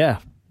 Yeah,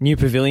 new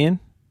pavilion,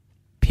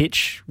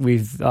 pitch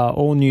with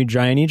all new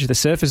drainage. The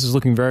surface is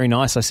looking very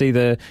nice. I see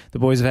the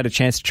boys have had a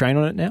chance to train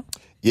on it now.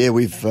 Yeah,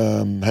 we've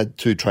had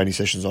 2 training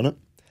sessions on it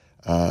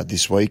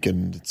this week,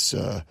 and it's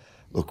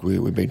look,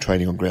 we've been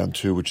training on ground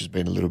 2, which has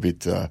been a little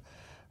bit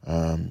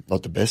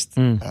not the best,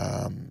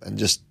 and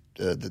just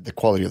the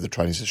quality of the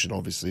training session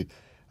obviously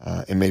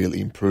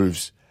immediately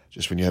improves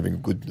just when you're having a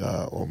good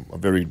or a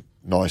very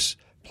nice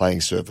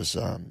playing surface.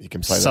 You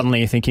can play. Suddenly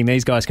you're thinking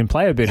these guys can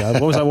play a bit.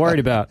 What was I worried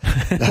about?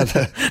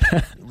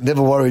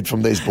 Never worried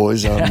from these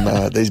boys.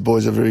 These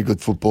boys are very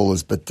good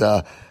footballers, but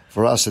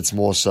for us it's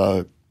more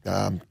so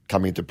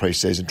coming into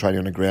pre-season training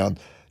on the ground.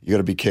 You got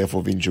to be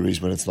careful of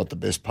injuries when it's not the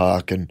best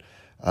park, and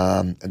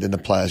then the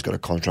players got to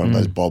concentrate on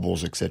those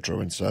bobbles, etc.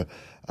 And so,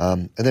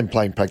 and then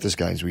playing practice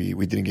games, we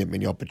didn't get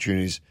many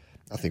opportunities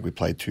I think we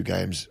played 2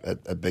 games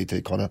at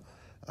BT Connor,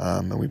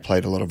 and we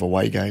played a lot of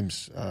away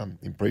games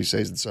in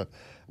pre-season. So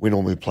we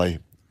normally play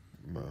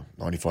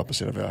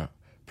 95% of our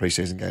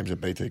pre-season games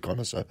at BT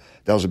Connor. So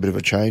that was a bit of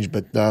a change.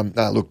 But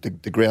look,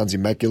 the ground's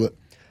immaculate.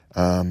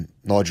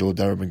 Nigel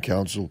Darabin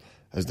Council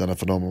has done a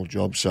phenomenal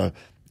job. So,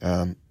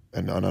 and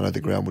I know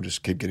the ground will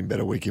just keep getting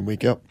better week in,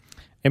 week out.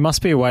 It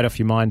must be a weight off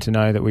your mind to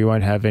know that we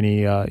won't have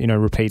any,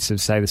 repeats of,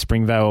 say, the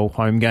Springvale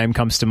home game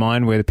comes to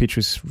mind, where the pitch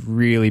was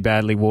really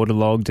badly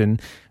waterlogged, and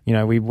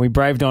we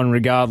braved on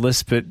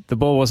regardless, but the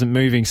ball wasn't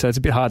moving, so it's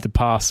a bit hard to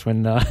pass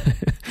when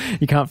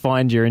you can't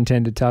find your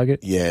intended target.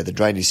 Yeah, the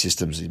drainage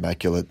system's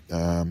immaculate.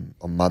 On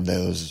Monday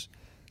there was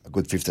a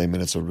good 15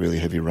 minutes of really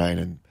heavy rain,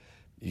 and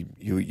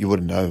you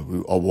wouldn't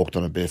know. I walked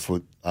on a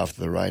barefoot after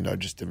the rain. I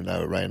just didn't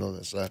know it rained on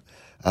it. So,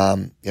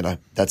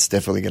 that's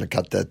definitely going to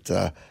cut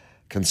that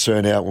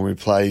concern out when we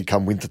play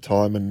come winter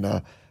time, and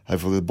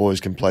hopefully the boys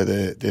can play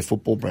their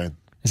football brand.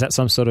 Is that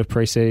some sort of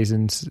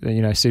pre-season,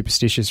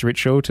 superstitious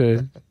ritual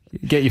to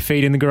get your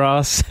feet in the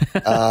grass?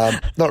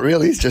 Not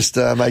really. It's just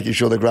making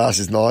sure the grass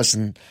is nice,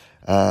 and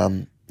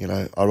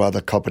I'd rather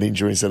cop an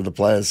injury instead of the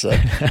players. So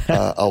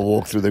I'll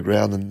walk through the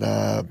ground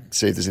and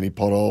see if there's any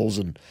potholes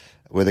and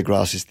where the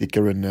grass is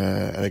thicker and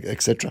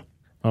etc.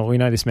 Well, we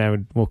know this man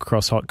would walk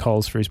across hot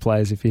coals for his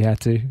players if he had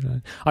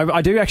to.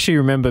 I do actually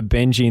remember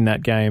Benji in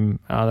that game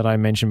that I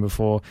mentioned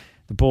before.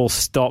 The ball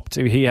stopped.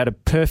 He had a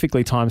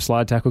perfectly timed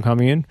slide tackle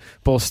coming in.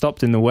 Ball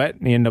stopped in the wet,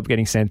 and he ended up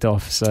getting sent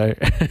off. So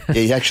yeah,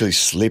 he actually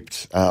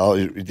slipped.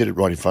 He did it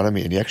right in front of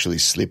me, and he actually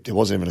slipped. It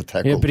wasn't even a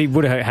tackle. Yeah, but he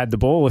would have had the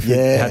ball if he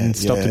hadn't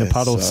stopped in a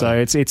puddle.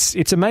 So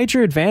it's a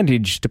major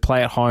advantage to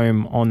play at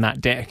home on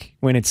that deck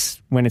when it's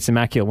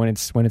immaculate,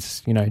 when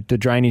it's the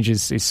drainage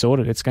is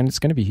sorted. It's going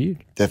to be huge.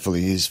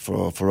 Definitely is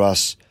for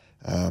us.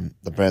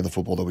 The brand of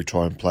football that we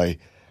try and play.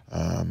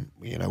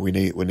 We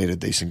need a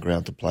decent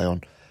ground to play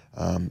on.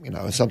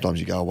 And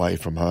sometimes you go away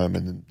from home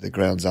and the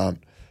grounds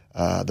aren't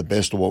the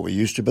best of what we're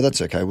used to, but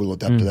that's okay. We'll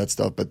adapt to that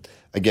stuff. But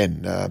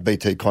again,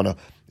 BT Connor,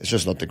 it's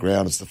just not the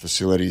ground, it's the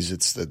facilities,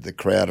 it's the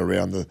crowd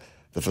around the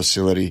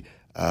facility,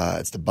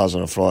 it's the buzz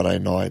on a Friday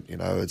night.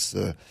 It's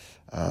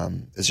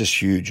just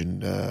huge,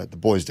 and the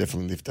boys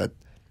definitely lift that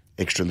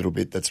extra little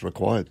bit that's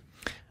required.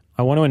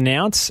 I want to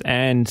announce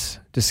and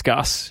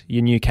discuss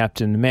your new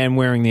captain. The man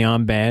wearing the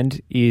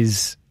armband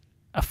is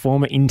a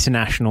former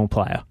international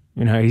player.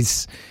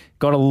 He's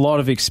got a lot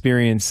of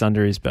experience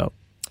under his belt.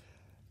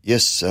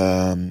 Yes,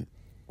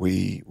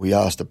 we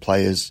asked the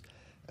players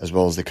as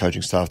well as the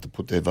coaching staff to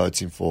put their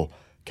votes in for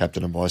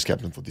captain and vice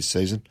captain for this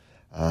season,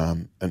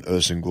 and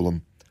Ersin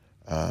Gulam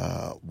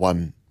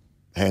won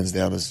hands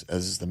down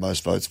as the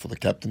most votes for the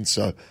captain.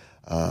 So,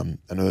 and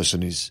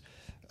Ersin is,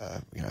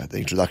 the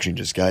introduction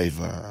he just gave,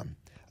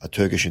 a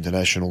Turkish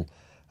international.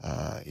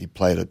 He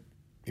played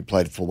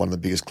for one of the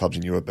biggest clubs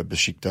in Europe at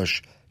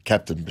Besiktas,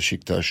 captain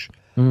Besiktas.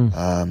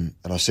 And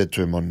I said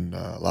to him on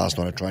last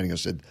night at training, I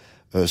said,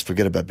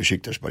 forget about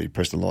Besiktas, but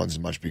Preston Lions is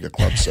a much bigger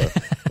club, so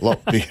a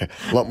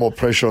lot more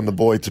pressure on the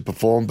boy to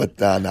perform. But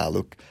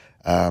look,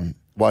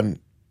 1,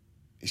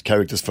 his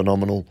character's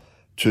phenomenal.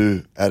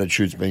 2,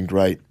 attitude's been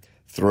great.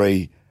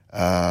 3,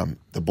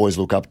 the boys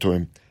look up to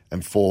him.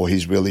 And 4,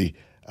 he's really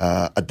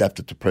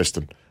adapted to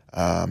Preston.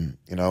 At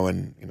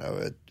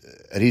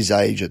his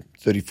age, at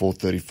 34,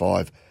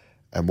 35,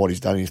 and what he's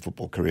done in his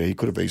football career, he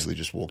could have easily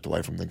just walked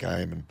away from the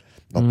game and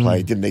not play.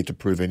 He didn't need to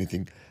prove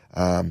anything.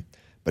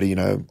 But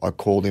I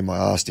called him, I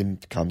asked him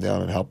to come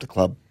down and help the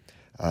club.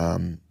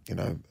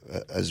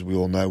 As we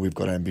all know, we've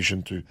got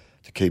ambition to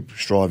keep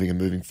striving and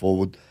moving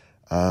forward.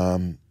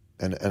 And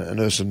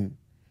Ersin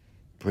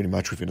pretty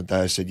much within a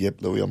day said,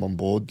 yep, Louis, I'm on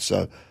board.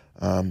 So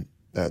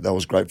that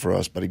was great for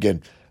us. But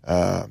again,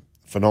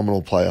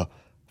 phenomenal player,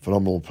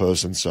 phenomenal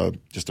person, so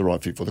just the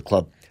right fit for the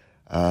club.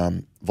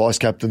 Vice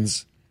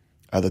captains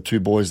are the 2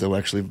 boys that were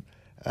actually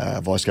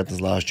vice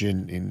captains last year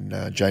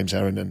in James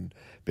Aaron and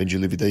Benji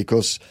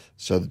Lividikos.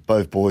 So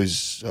both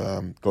boys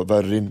got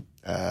voted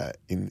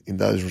in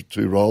those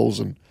 2 roles.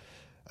 And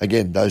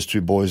again, those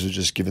 2 boys have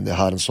just given their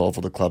heart and soul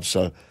for the club.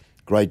 So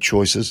great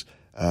choices.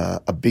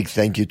 A big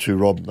thank you to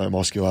Rob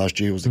Nomoski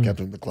last year, who was the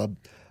captain of the club.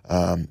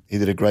 He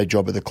did a great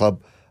job at the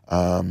club.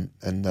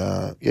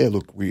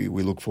 Look, we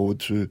look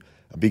forward to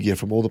a big year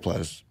from all the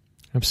players.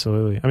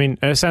 Absolutely. I mean,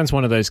 Ersan's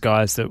one of those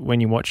guys that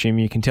when you watch him,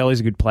 you can tell he's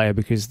a good player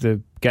because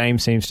the game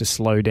seems to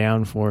slow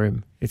down for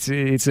him. It's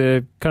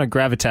a kind of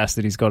gravitas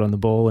that he's got on the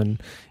ball, and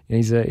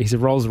he's a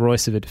Rolls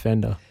Royce of a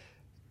defender.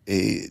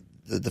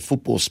 The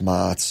football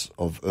smarts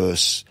of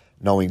Ers,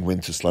 knowing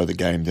when to slow the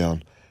game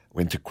down,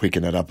 when to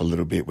quicken it up a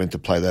little bit, when to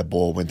play that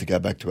ball, when to go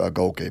back to our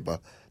goalkeeper,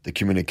 the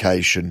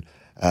communication,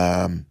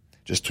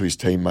 just to his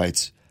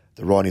teammates,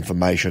 the right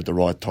information at the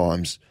right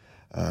times.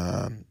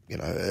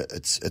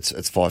 It's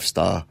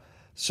 5-star.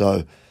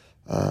 So,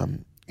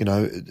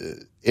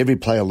 every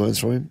player learns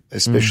from him,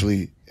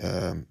 especially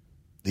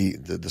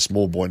the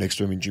small boy next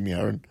to him in Jimmy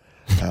Aaron.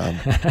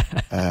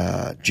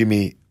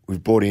 Jimmy,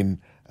 we've brought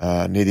in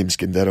Nedim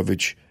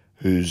Skenderovic,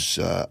 who's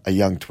a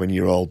young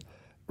 20-year-old,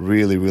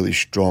 really, really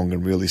strong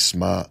and really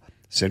smart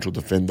central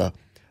defender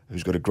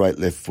who's got a great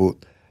left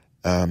foot.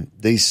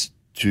 these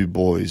two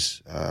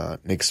boys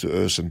next to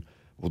Urson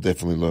will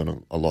definitely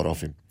learn a lot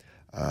off him.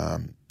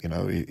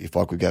 If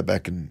I could go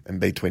back and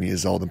be 20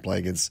 years old and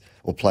play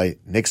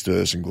next to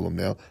Urson Gulam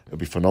now, it'd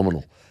be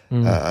phenomenal.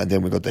 And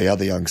then we've got the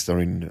other youngster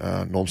in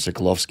Norm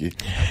Sekulovsky,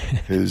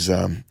 who's,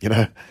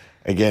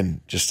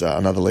 again, just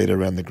another leader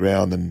around the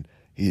ground, and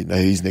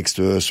he's next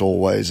to us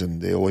always,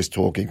 and they're always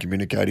talking,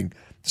 communicating.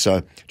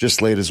 So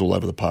just leaders all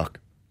over the park.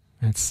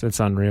 That's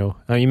unreal.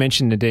 You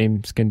mentioned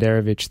Nadim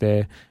Skenderovic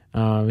there.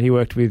 He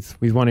worked with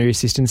one of your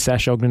assistants,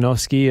 Sash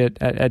Ognanovsky,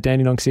 at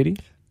Dandenong City?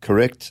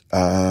 Correct.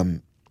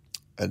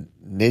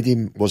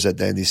 Nedim was at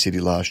Dandy City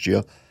last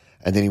year,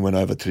 and then he went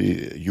over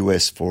to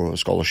US for a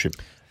scholarship.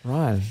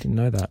 Right, I didn't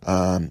know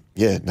that.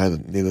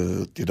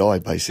 Neither did I,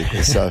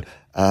 basically. So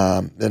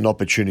an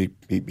opportunity,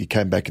 he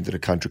came back into the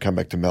country, came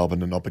back to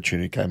Melbourne, an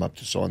opportunity came up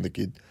to sign the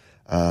kid.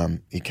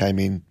 He came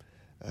in,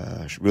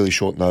 really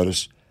short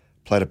notice,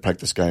 played a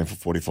practice game for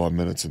 45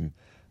 minutes, and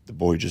the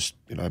boy just,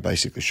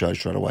 basically showed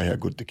straight away how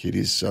good the kid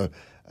is. So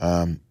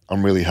I'm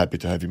really happy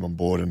to have him on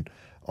board, and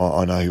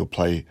I know he'll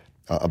play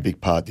a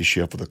big part this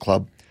year for the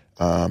club,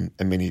 and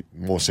many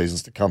more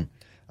seasons to come,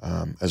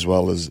 as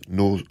well as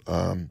Noor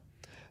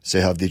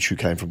Sehavdic, who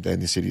came from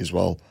Dandy City as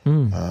well,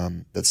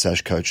 that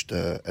Sash coached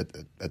at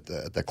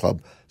that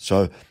club.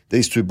 So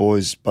these two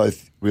boys,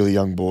 both really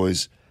young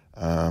boys.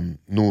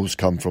 Noor's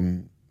come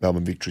from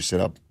Melbourne Victory,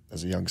 set up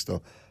as a youngster.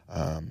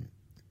 Got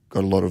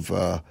a lot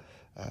of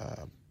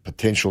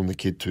potential in the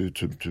kid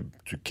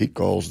to kick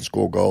goals and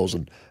score goals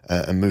and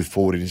move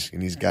forward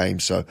in his game.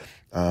 So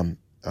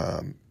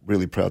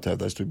really proud to have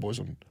those two boys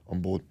on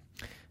board.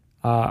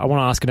 I want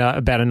to ask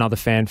about another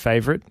fan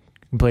favourite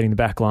completing the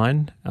back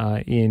line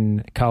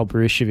in Karl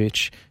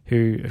Berushevich,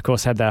 who, of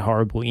course, had that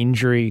horrible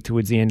injury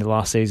towards the end of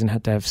last season,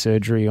 had to have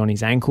surgery on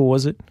his ankle,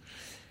 was it?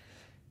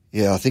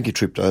 Yeah, I think he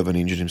tripped over and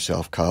injured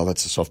himself, Karl.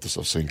 That's the softest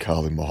I've seen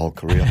Karl in my whole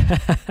career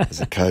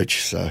as a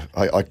coach. So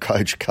I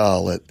coached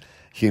Karl at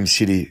Hume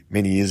City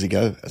many years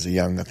ago as a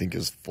young, I think it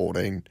was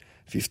 14,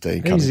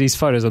 15. His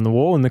photos on the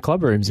wall in the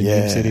club rooms in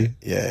Hume City.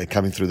 Yeah,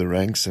 coming through the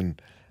ranks.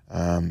 And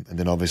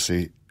then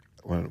obviously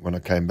when I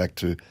came back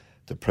to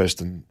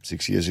Preston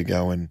 6 years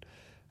ago, and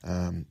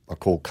I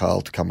called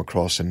Karl to come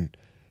across and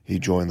he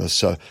joined us.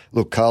 So,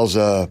 look, Karl's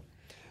a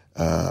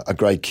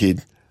great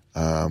kid.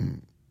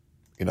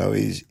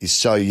 He's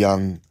so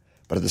young,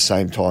 but at the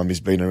same time, he's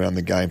been around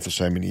the game for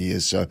so many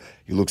years. So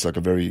he looks like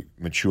a very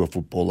mature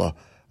footballer.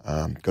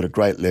 Got a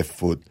great left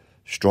foot,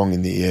 strong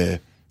in the air.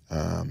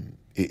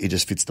 He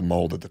just fits the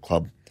mould at the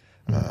club.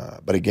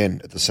 But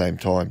again, at the same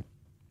time,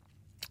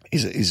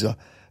 he's a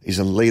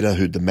leader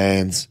who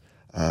demands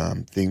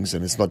things,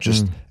 and it's not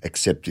just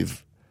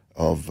acceptive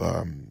of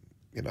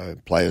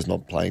players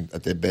not playing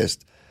at their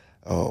best,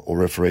 or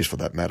referees for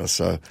that matter.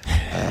 So,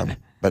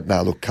 but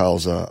no, look,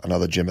 Karl's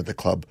another gem at the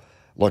club,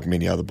 like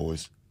many other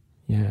boys.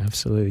 Yeah,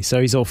 absolutely.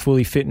 So he's all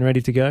fully fit and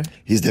ready to go?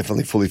 He's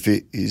definitely fully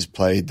fit. He's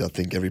played, I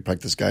think, every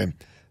practice game,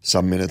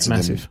 some minutes.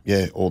 Massive. And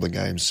then, all the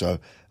games. So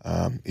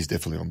he's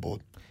definitely on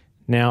board.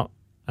 Now,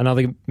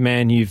 another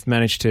man you've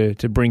managed to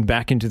bring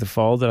back into the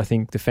fold that I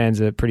think the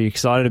fans are pretty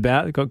excited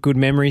about. Got good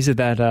memories of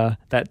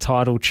that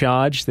title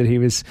charge that he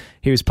was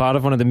part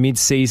of, one of the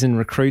mid-season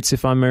recruits,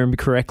 if I remember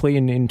correctly,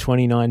 in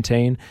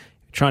 2019.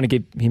 Trying to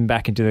get him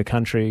back into the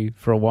country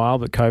for a while,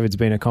 but COVID's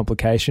been a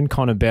complication.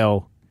 Connor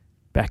Bell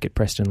back at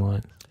Preston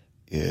Lions.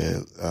 Yeah,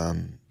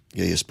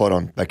 you're spot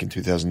on. Back in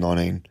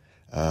 2019,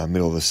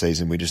 middle of the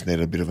season, we just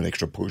needed a bit of an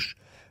extra push,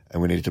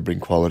 and we needed to bring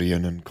quality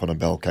in, and Connor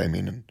Bell came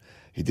in, and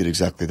he did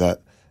exactly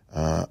that.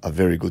 A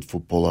very good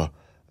footballer,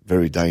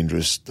 very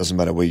dangerous. Doesn't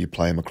matter where you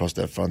play him across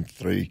that front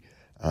three.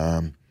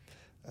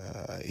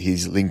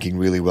 He's linking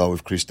really well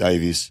with Chris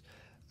Davies.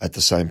 At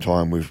the same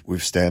time, with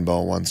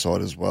Stambo on one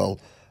side as well.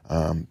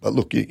 But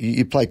look,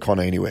 you play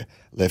Connor anywhere,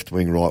 left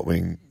wing, right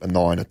wing, a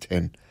 9, a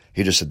 10.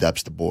 He just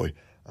adapts the boy.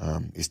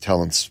 His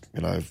talents,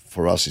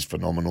 for us is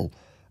phenomenal.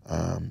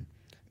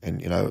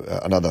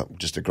 Another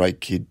just a great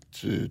kid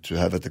to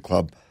have at the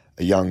club,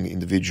 a young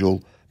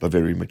individual, but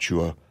very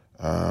mature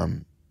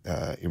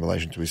in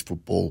relation to his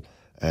football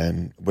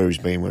and where he's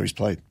been, where he's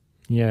played.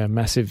 Yeah,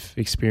 massive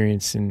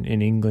experience in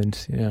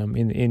England,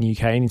 in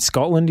UK, and in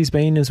Scotland he's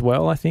been as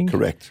well, I think.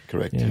 Correct.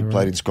 Yeah, he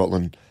played in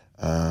Scotland.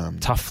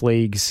 Tough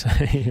leagues,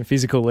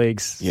 physical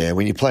leagues. Yeah,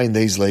 when you play in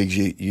these leagues,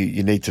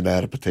 you need to know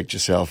how to protect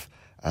yourself,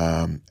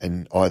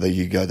 and either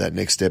you go that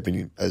next step,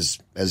 and as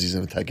he's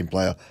an attacking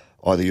player,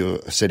 either you're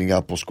setting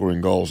up or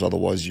scoring goals.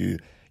 Otherwise, you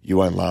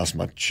won't last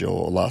much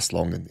or last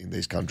long in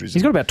these countries.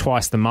 He's got about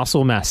twice the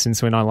muscle mass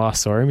since when I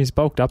last saw him. He's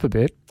bulked up a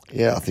bit.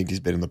 Yeah, I think he's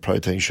been in the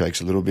protein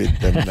shakes a little bit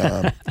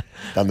and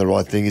done the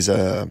right thing. He's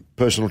a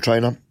personal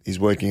trainer. He's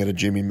working at a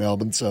gym in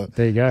Melbourne. So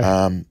there you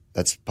go.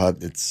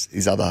 It's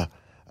his other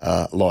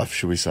life,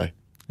 shall we say.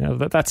 Yeah,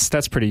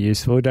 that's pretty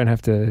useful. You don't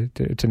have to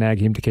nag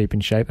him to keep in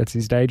shape. That's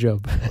his day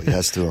job. Well, he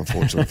has to,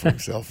 unfortunately, for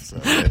himself.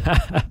 So,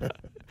 yeah.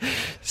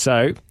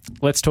 So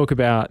let's talk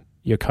about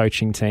your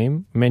coaching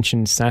team. You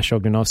mentioned Sash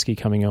Ognenovski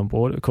coming on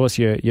board. Of course,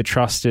 your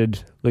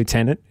trusted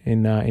lieutenant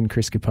in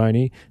Chris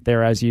Caponi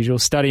there as usual,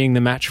 studying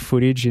the match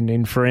footage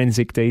in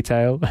forensic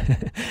detail,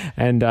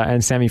 and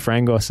Sammy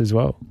Frangos as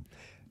well.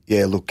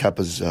 Yeah, look,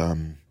 Kappa's.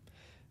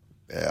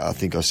 I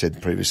think I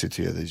said previously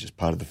to you that he's just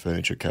part of the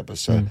furniture, Kappa.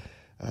 So,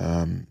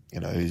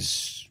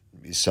 he's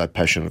so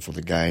passionate for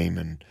the game,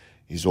 and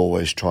he's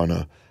always trying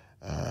to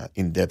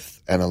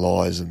in-depth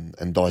analyse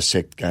and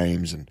dissect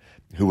games and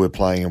who we're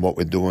playing and what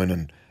we're doing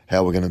and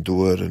how we're going to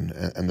do it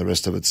and the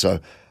rest of it. So,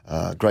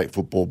 great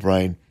football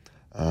brain.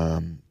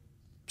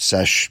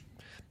 Sash,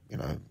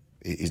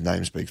 his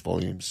name speaks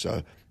volumes.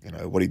 So,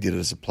 what he did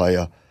as a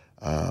player,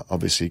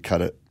 obviously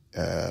cut it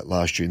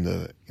last year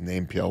in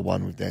the NPL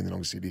 1 with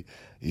Dandenong City.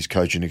 His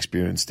coaching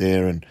experience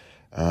there, and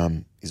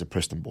he's a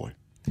Preston boy.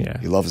 Yeah,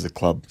 he loves the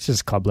club. He's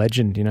just a club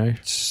legend,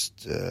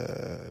 Just,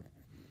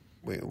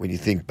 when you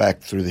think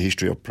back through the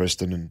history of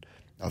Preston, and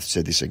I've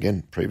said this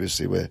again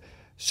previously, where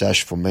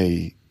Sash, for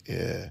me,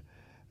 the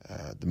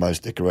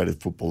most decorated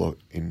footballer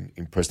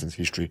in Preston's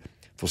history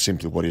for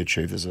simply what he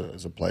achieved as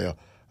a player,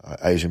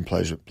 Asian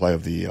Player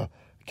of the Year,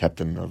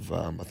 captain of,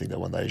 I think they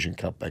won the Asian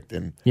Cup back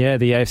then. Yeah,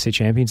 the AFC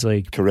Champions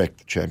League.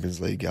 Correct,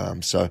 Champions League.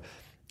 So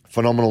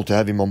phenomenal to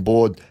have him on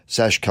board.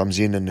 Sash comes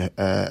in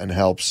and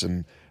helps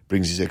and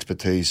brings his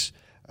expertise,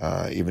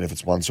 even if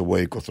it's once a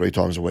week or 3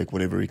 times a week,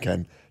 whatever he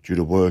can, due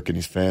to work and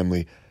his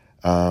family.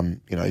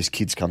 His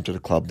kids come to the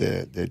club.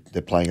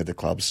 They're playing at the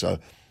club, so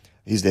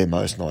he's there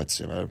most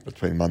nights,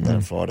 between Monday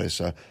and Friday.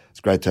 So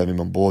it's great to have him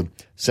on board.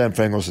 Sam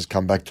Frangos has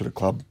come back to the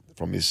club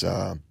from his,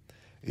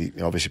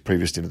 obviously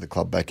previous into the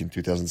club back in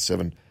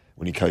 2007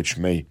 when he coached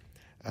me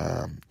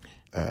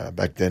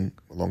back then,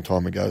 a long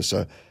time ago.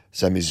 So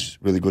Sam is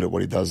really good at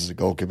what he does as a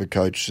goalkeeper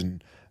coach,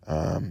 and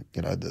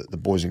the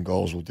boys in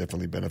goals will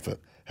definitely benefit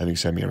having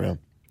Sammy around.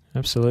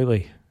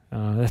 Absolutely.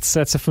 That's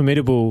a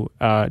formidable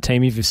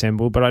team you've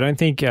assembled, but I don't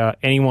think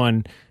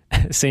anyone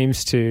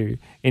seems to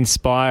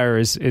inspire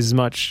as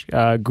much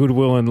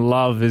goodwill and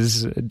love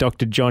as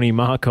Dr. Johnny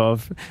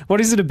Markov.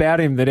 What is it about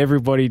him that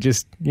everybody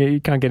just,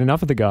 you can't get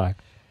enough of the guy?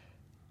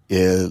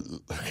 Yeah,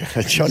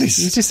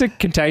 He's just a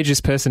contagious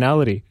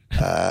personality.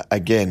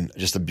 Again,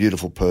 just a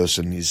beautiful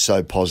person. He's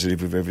so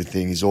positive with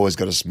everything. He's always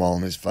got a smile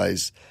on his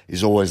face.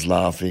 He's always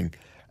laughing.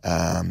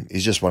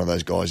 He's just one of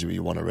those guys who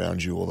you want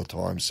around you all the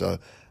time. So,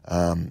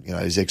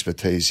 his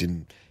expertise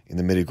in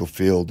the medical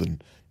field,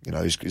 and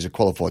he's a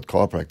qualified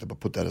chiropractor.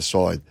 But put that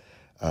aside,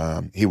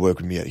 he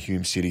worked with me at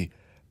Hume City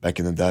back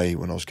in the day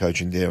when I was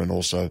coaching there, and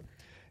also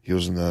he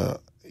was the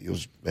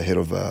head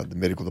of the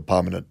medical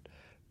department at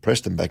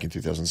Preston back in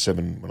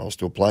 2007 when I was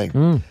still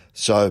playing.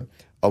 So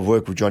I've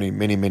worked with Johnny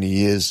many, many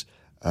years.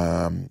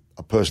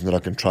 A person that I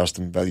can trust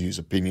and value his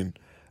opinion.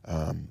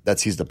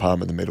 That's his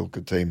department, the medical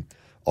team.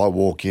 I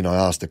walk in, I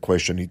ask the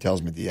question, he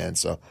tells me the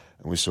answer,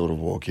 and we sort of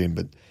walk in.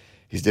 But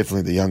he's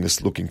definitely the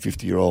youngest looking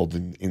 50-year-old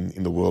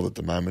in the world at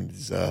the moment.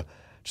 He's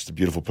just a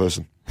beautiful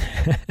person.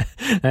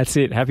 That's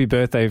it. Happy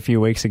birthday a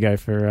few weeks ago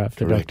for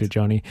Dr.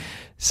 Johnny.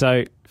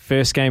 So,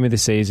 first game of the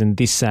season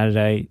this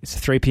Saturday. It's a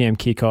 3 p.m.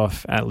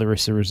 kickoff at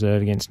Larissa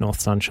Reserve against North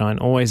Sunshine.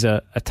 Always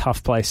a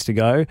tough place to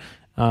go.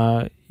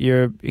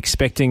 You're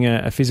expecting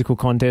a physical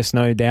contest,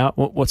 no doubt.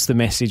 What's the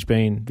message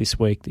been this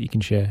week that you can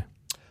share?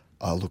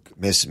 Look,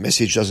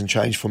 message doesn't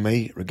change for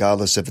me,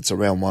 regardless if it's a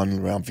round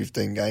 1, round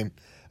 15 game.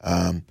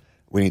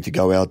 We need to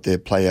go out there,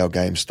 play our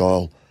game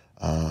style,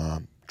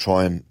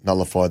 try and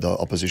nullify the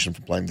opposition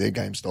from playing their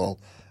game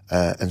style,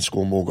 and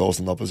score more goals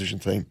than the opposition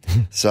team.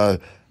 So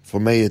for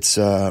me, it's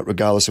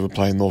regardless if we're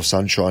playing North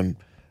Sunshine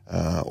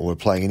or we're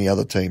playing any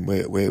other team,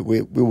 we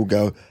will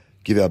go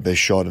give our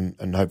best shot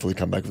and hopefully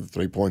come back with the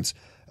 3 points.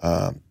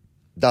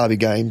 Derby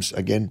games,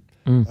 again,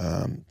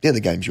 they're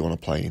the games you want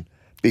to play in.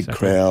 Big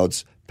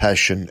crowds,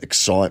 passion,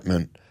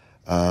 excitement,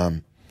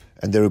 and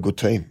they're a good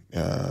team.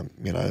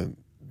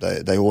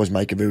 They always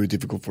make it very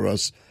difficult for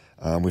us.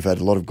 We've had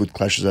a lot of good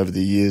clashes over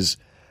the years,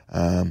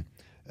 and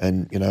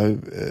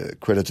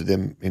credit to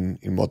them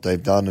in what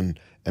they've done,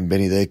 and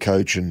Benny, their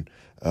coach, and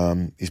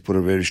he's put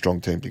a very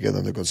strong team together,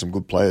 and they've got some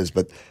good players.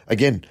 But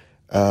again,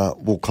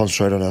 we'll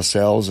concentrate on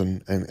ourselves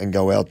and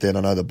go out there, and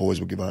I know the boys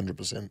will give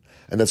 100%,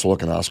 and that's all I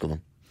can ask of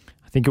them.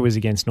 I think it was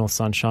against North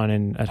Sunshine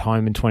and at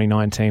home in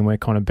 2019 where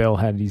Connor Bell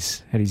had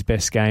his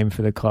best game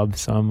for the club.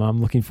 So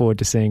I'm looking forward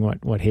to seeing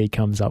what he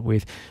comes up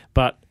with.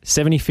 But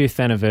 75th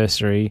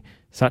anniversary,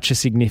 such a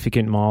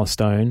significant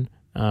milestone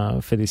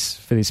for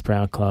this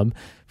proud club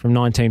from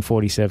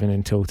 1947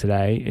 until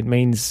today. It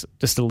means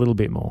just a little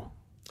bit more.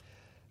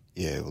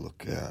 Yeah, well,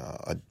 look,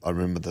 I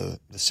remember the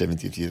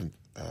 70th year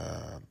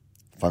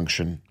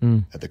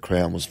function at the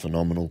Crown was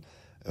phenomenal.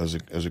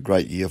 It was a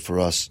great year for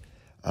us.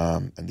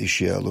 And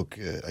this year, look,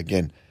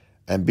 again,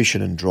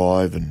 ambition and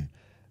drive and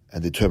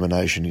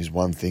determination is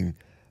one thing,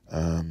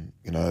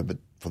 but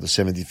for the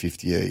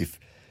 75th year,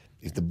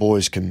 if the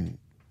boys can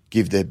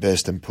give their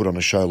best and put on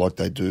a show like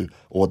they do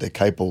or what they're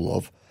capable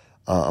of,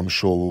 I'm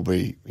sure we'll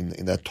be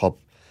in that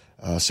top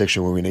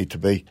section where we need to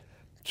be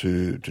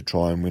to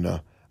try and win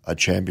a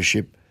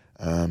championship.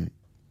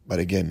 But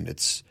again,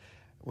 it's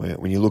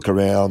when you look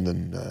around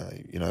and,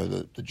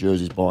 the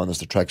jerseys behind us,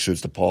 the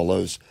tracksuits, the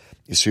polos,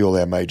 you see all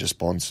our major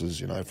sponsors,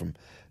 from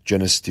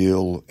Jenna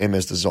Steel,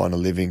 MS Designer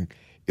Living,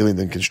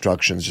 Illington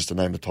Constructions, just to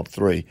name the top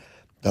three.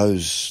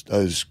 Those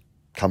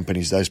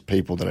companies, those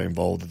people that are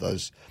involved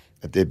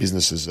at their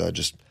businesses are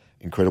just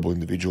incredible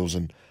individuals.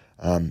 And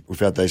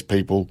without those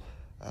people,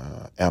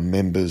 our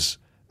members,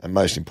 and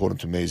most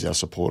important to me is our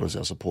supporters.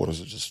 Our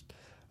supporters are just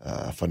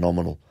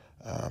phenomenal.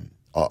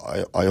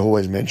 I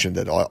always mention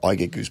that I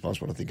get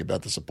goosebumps when I think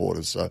about the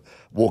supporters. So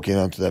walking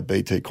onto that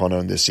BT Connor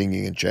and they're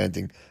singing and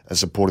chanting and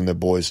supporting their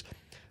boys,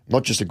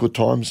 not just at good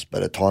times,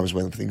 but at times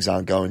when things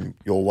aren't going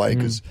your way,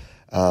 because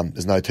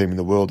there's no team in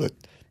the world that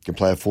can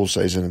play a full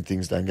season and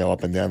things don't go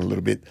up and down a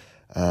little bit.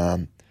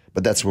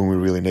 But that's when we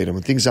really need them.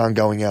 When things aren't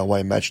going our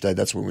way match day,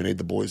 that's when we need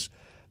the boys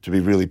to be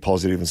really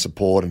positive and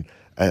support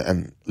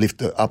and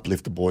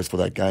uplift the boys for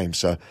that game.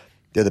 So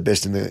they're the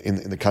best in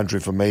the country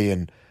for me,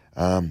 and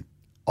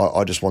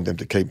I just want them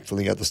to keep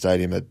filling out the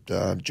stadium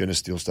at Jenna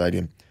Steel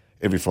Stadium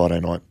every Friday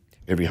night,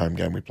 every home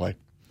game we play.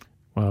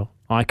 Well,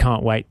 I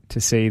can't wait to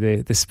see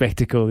the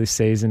spectacle this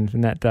season,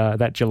 and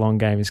that Geelong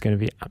game is going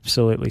to be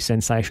absolutely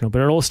sensational.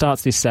 But it all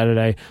starts this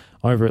Saturday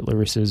over at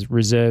Larissa's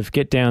Reserve.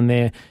 Get down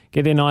there,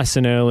 get there nice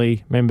and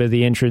early. Remember,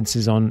 the entrance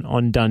is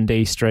on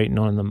Dundee Street and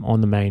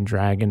on the main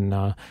drag,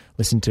 and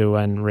listen to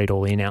and read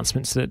all the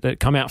announcements that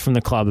come out from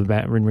the club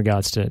about in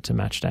regards to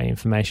match day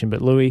information.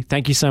 But Louis,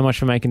 thank you so much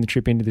for making the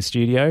trip into the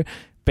studio.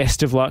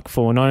 Best of luck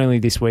for not only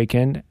this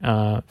weekend,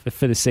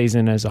 for the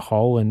season as a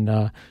whole,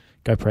 and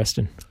go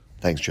Preston.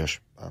 Thanks, Josh.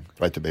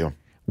 Great to be on.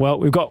 Well,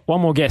 we've got one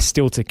more guest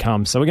still to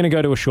come, so we're going to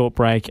go to a short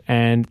break,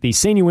 and the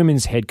senior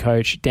women's head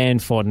coach, Dan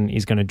Fodden,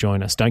 is going to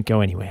join us. Don't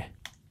go anywhere.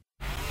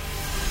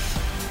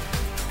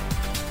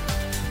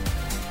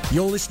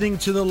 You're listening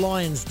to The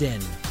Lions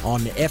Den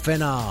on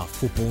FNR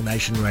Football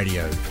Nation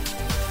Radio.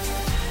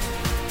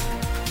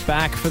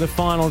 Back for the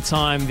final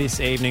time this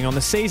evening on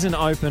the season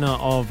opener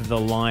of The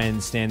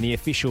Lions Den, the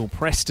official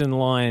Preston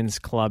Lions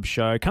Club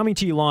show, coming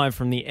to you live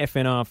from the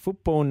FNR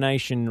Football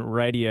Nation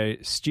Radio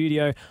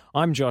studio.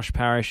 I'm Josh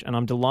Parrish, and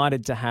I'm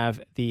delighted to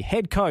have the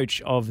head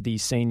coach of the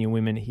senior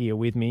women here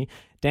with me,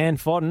 Dan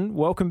Fodden.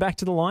 Welcome back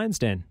to The Lions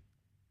Den.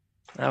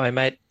 How are you,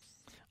 mate?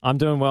 I'm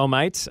doing well,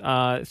 mate.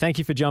 Thank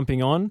you for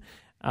jumping on.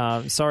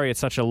 Sorry, it's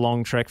such a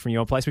long trek from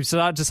your place. We've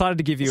decided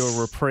to give you a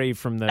reprieve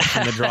from the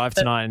drive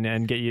tonight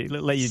and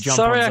let you jump.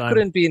 Sorry, on zone. I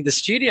couldn't be in the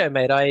studio,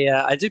 mate.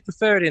 I do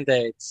prefer it in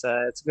there. It's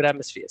a good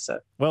atmosphere. So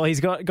well, he's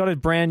got a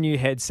brand new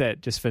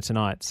headset just for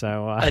tonight.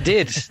 So I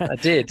did.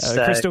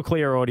 Crystal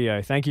clear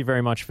audio. Thank you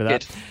very much for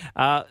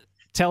that.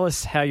 Tell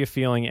us how you're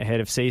feeling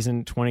ahead of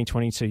season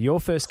 2022. Your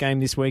first game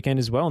this weekend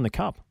as well in the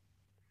Cup.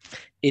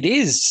 It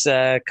is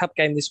a Cup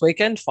game this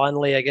weekend.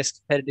 Finally, I guess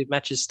competitive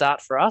matches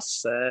start for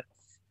us.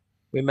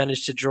 We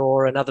managed to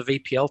draw another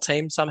VPL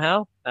team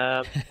somehow.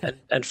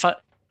 And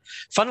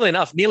funnily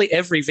enough, nearly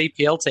every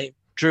VPL team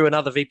drew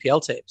another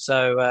VPL team.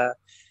 So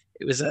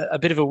it was a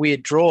bit of a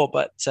weird draw.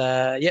 But,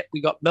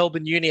 we got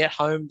Melbourne Uni at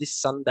home this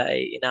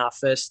Sunday in our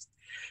first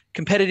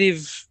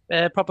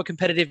proper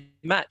competitive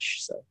match.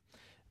 So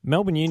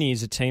Melbourne Uni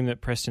is a team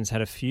that Preston's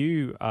had a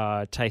few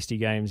tasty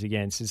games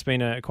against. It's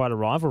been quite a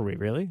rivalry,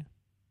 really.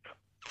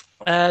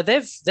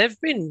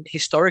 They've been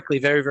historically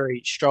very,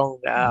 very strong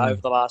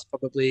over the last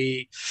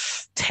probably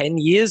 10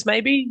 years,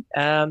 maybe,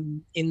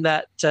 in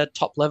that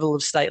top level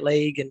of State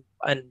League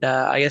and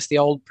I guess the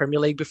old Premier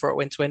League before it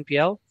went to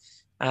NPL.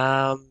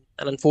 And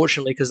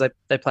unfortunately, because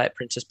they play at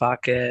Princess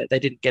Park, they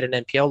didn't get an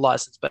NPL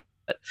license, but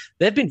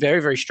they've been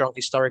very, very strong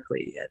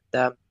historically.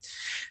 And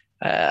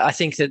I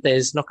think that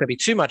there's not going to be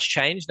too much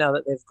change now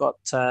that they've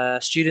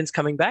got students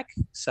coming back.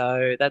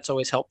 So that's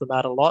always helped them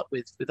out a lot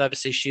with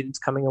overseas students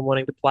coming and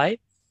wanting to play.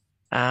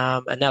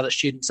 And now that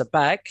students are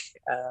back,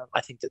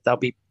 I think that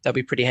they'll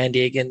be pretty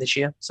handy again this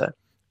year. So,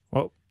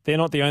 well, they're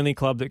not the only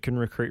club that can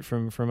recruit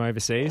from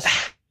overseas.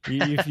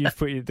 You've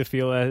put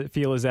the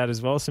feelers out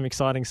as well. Some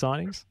exciting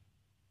signings.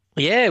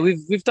 Yeah,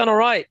 we've done all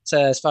right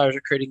as far as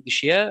recruiting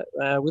this year.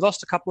 We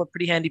lost a couple of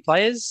pretty handy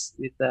players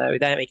with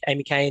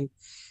Amy Kane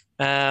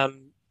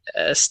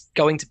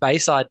going to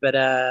Bayside, but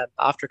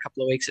after a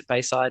couple of weeks at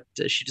Bayside,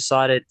 she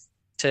decided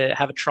to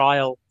have a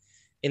trial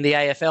in the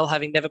AFL,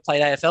 having never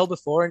played AFL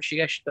before, and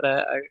she actually got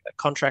a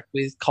contract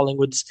with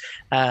Collingwood's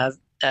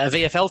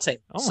VFL team.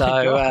 Oh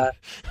so,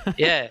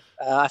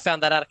 I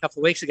found that out a couple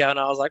of weeks ago, and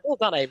I was like, well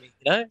done, Amy.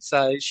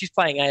 So she's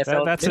playing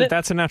AFL.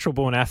 That's a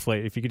natural-born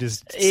athlete. If you could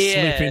just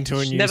slip into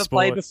a new never sport.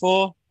 Played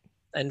before,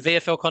 and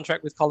VFL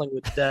contract with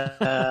Collingwood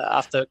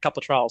after a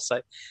couple of trials.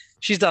 So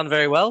she's done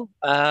very well.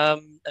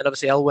 And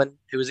obviously Elwyn,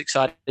 who was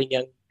exciting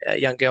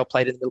young girl,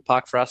 played in the Middle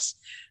Park for us,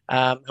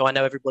 who I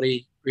know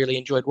everybody really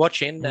enjoyed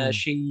watching.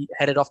 She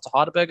headed off to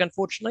Heidelberg,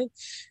 unfortunately,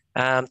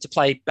 to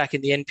play back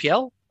in the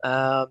NPL.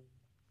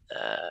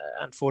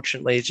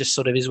 Unfortunately, it just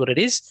sort of is what it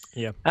is.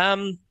 Yeah.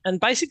 And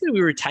basically,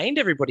 we retained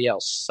everybody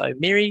else. So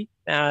Miri,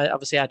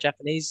 obviously our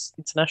Japanese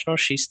international,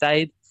 she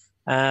stayed.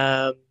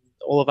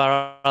 All of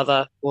our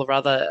other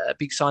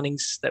big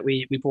signings that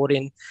we brought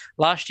in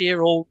last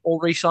year all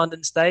re-signed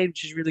and stayed,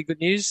 which is really good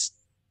news.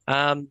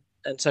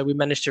 And so we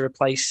managed to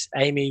replace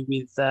Amy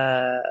with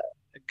a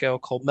girl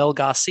called Mel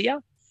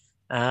Garcia,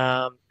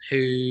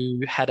 who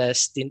had a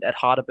stint at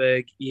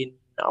Heidelberg in,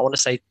 I want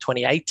to say,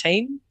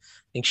 2018.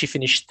 I think she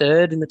finished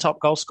third in the top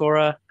goal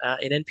scorer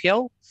in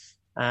NPL.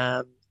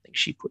 I think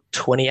she put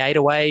 28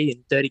 away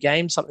in 30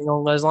 games, something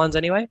along those lines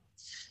anyway.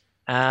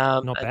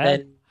 Not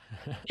bad.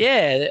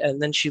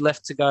 And then she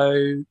left to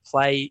go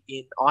play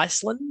in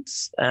Iceland,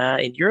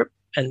 in Europe.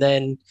 And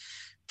then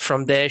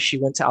from there, she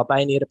went to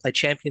Albania to play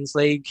Champions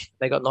League.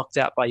 They got knocked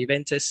out by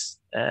Juventus,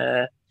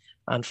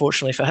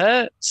 unfortunately for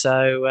her.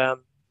 So,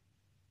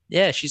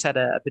 she's had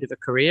a bit of a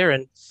career,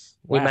 and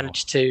we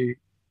managed to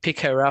pick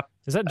her up.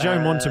 Is that Joe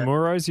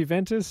Montemuro's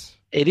Juventus?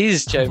 It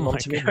is Joe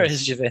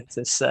Montemuro's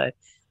Juventus. So,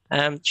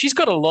 she's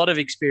got a lot of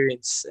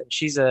experience, and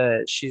she's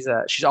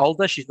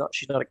older. She's not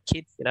a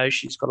kid.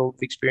 She's got a lot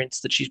of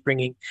experience that she's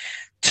bringing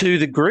to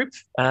the group.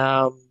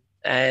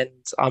 And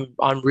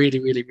I'm really,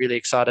 really, really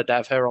excited to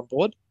have her on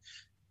board.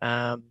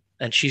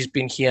 And she's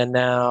been here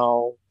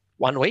now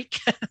 1 week,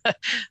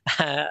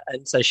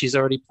 and so she's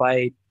already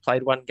played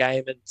one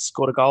game and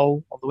scored a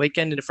goal on the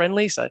weekend in a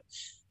friendly. So,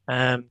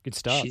 good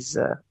start. She's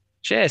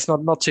it's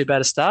not too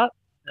bad a start.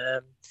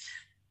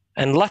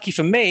 And lucky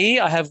for me,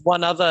 I have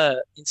one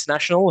other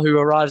international who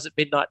arrives at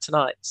midnight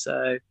tonight.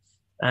 So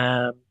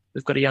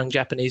we've got a young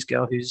Japanese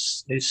girl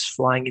who's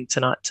flying in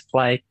tonight to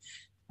play.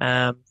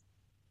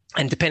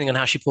 And depending on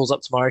how she pulls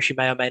up tomorrow, she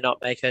may or may not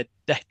make her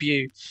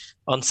debut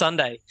on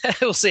Sunday.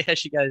 We'll see how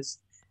she goes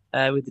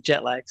with the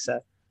jet lag. So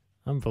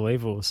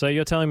unbelievable. So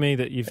you're telling me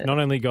that you've not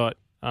only got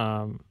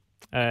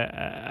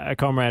a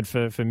comrade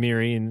for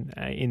Miri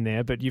in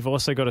there, but you've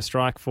also got a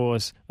strike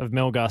force of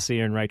Mel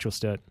Garcia and Rachel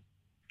Sturt.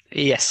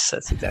 Yes,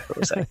 that's exactly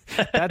what I'm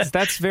saying.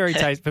 That's very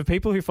tasty. For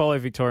people who follow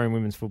Victorian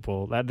women's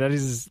football, that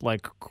is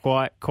like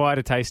quite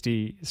a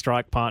tasty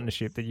strike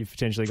partnership that you've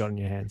potentially got in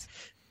your hands.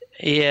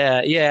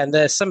 Yeah, and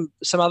there's some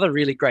other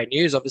really great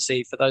news,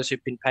 obviously, for those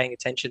who've been paying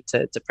attention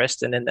to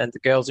Preston and the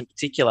girls in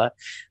particular.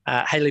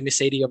 Hayley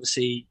Misidi,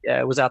 obviously,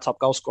 was our top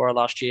goal scorer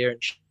last year,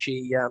 and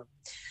she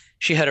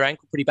hurt her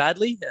ankle pretty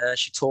badly.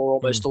 She tore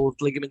almost all of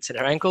the ligaments in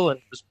her ankle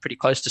and was pretty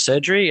close to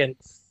surgery, and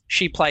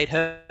she played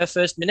her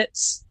first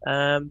minutes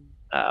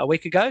a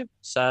week ago,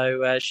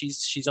 so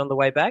she's on the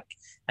way back,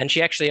 and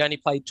she actually only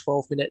played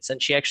 12 minutes,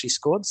 and she actually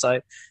scored,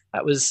 so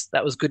that was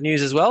good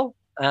news as well.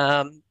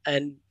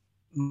 And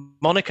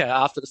Monica,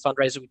 after the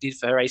fundraiser we did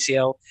for her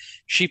ACL,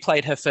 she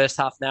played her first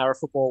half an hour of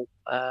football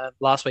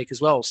last week as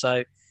well,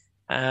 so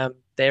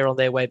they're on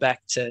their way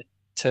back to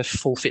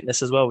full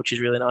fitness as well, which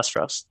is really nice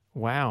for us.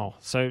 Wow.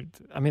 So,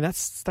 I mean, that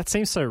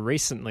seems so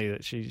recently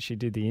that she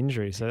did the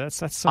injury. So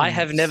that's. I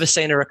have never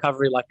seen a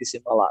recovery like this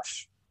in my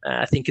life.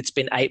 I think it's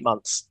been 8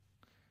 months.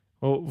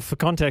 Well, for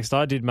context,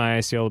 I did my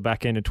ACL the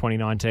back end of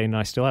 2019 and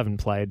I still haven't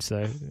played.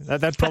 So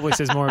that probably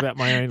says more about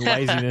my own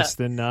laziness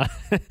than the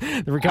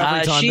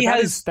recovery time.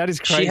 That is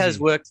crazy. She has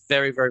worked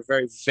very, very,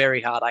 very,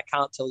 very hard. I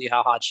can't tell you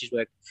how hard she's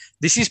worked.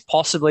 This is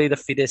possibly the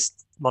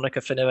fittest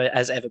Monica Fineva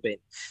has ever been.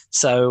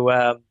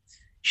 So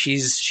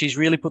she's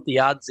really put the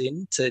yards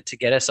in to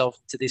get herself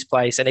to this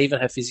place. And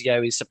even her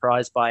physio is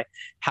surprised by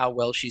how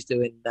well she's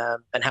doing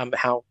and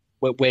how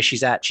where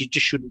she's at. She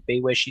just shouldn't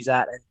be where she's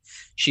at. And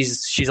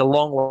she's a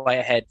long way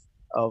ahead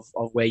of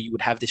where you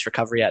would have this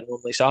recovery at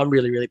normally. So I'm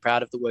really, really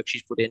proud of the work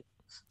she's put in.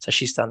 So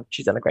she's done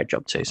a great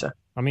job too. So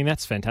I mean,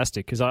 that's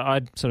fantastic, because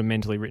I'd sort of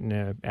mentally written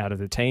her out of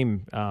the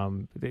team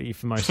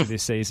for most of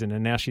this season,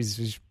 and now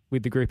she's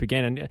with the group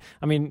again. And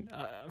I mean,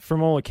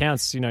 from all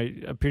accounts,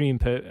 a pretty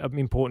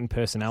important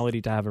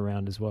personality to have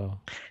around as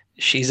well.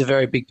 She's a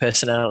very big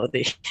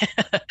personality,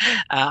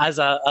 as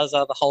are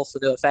the whole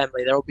Fanua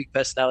family. They're all big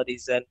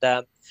personalities, and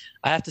I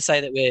have to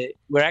say that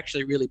we're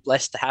actually really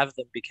blessed to have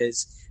them,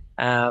 because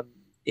I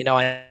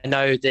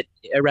know that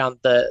around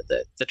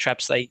the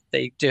Traps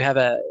they do have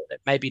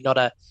maybe not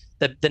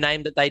the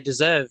name that they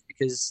deserve,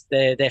 because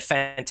they're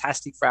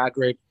fantastic for our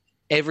group.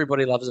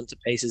 Everybody loves them to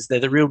pieces. They're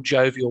the real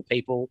jovial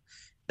people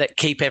that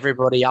keep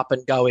everybody up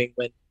and going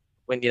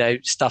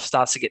when stuff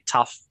starts to get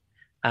tough.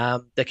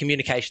 The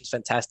communication's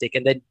fantastic,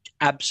 and they're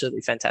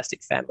absolutely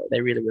fantastic family.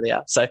 They really, really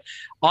are. So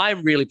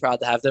I'm really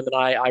proud to have them, and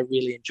I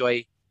really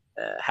enjoy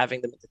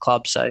having them at the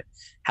club. So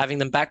having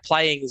them back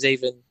playing is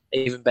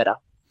even better.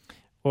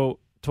 Well,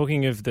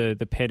 talking of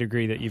the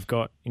pedigree that you've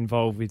got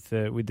involved with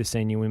the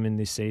senior women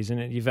this season,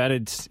 you've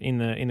added in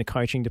the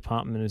coaching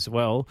department as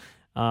well.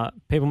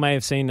 People may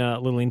have seen a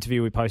little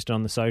interview we posted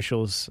on the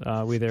socials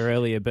with her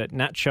earlier, but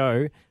Nat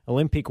Cho,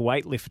 Olympic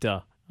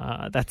weightlifter,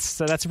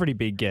 that's a pretty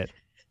big get.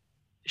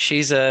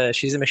 She's a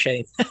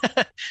machine.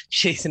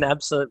 She's an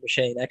absolute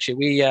machine.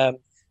 Actually,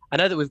 I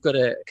know that we've got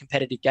a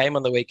competitive game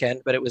on the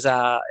weekend, but it was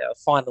our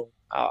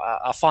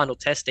final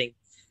testing.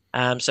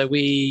 So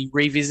we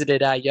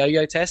revisited our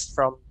yo-yo test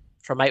from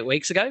 8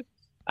 weeks ago,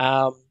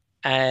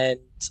 and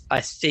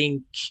I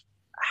think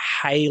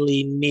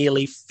Hayley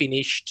nearly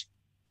finished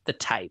the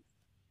tape.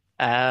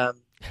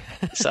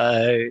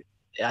 So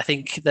I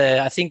think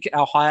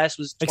our highest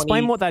was 20.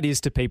 Explain what that is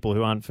to people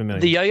who aren't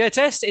familiar. The yo-yo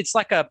test, it's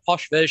like a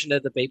posh version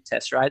of the beep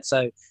test, right?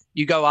 So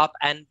you go up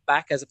and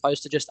back as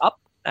opposed to just up.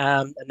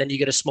 and then you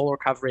get a small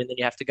recovery, and then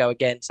you have to go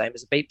again, same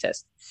as a beep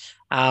test.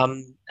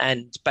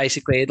 And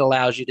basically, it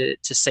allows you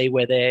to see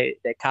where their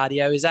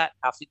cardio is at,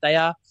 how fit they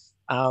are.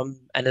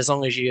 And as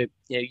long as you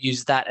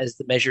use that as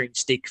the measuring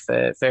stick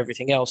for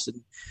everything else,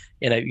 and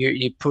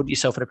you put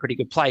yourself in a pretty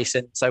good place.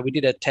 And so we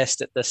did a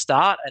test at the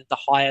start, and the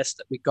highest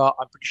that we got,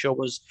 I'm pretty sure,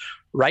 was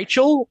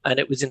Rachel, and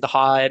it was in the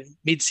high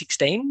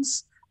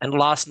mid-16s. And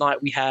last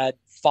night we had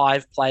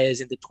 5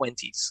 players in the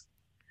 20s.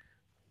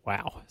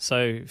 Wow!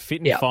 So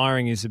fit and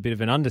firing is a bit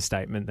of an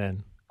understatement,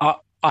 then. I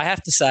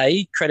have to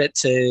say, credit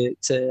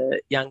to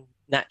young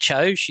Nat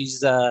Cho. She's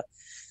done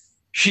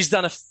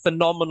a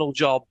phenomenal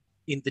job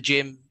in the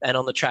gym and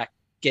on the track,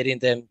 getting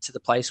them to the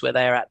place where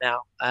they're at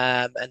now.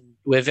 And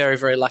we're very,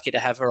 very lucky to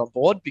have her on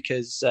board,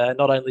 because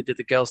not only do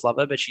the girls love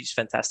her, but she's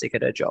fantastic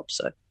at her job.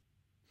 So,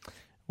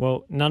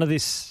 well, none of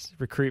this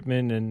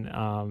recruitment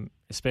and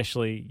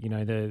especially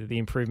the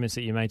improvements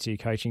that you made to your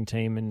coaching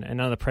team and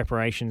other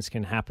preparations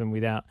can happen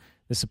without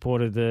the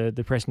support of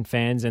the Preston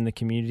fans and the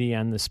community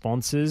and the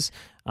sponsors.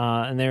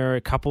 And there are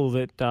a couple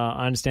that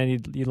I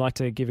understand you'd like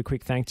to give a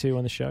quick thank to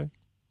on the show.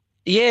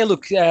 Yeah,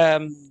 look.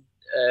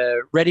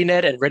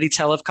 ReadyNet and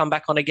ReadyTel have come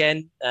back on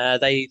again.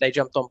 They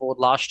jumped on board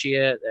last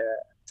year. They're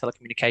a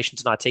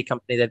telecommunications and IT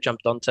company. They've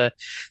jumped on to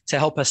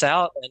help us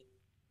out. And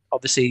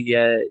obviously,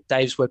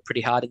 Dave's worked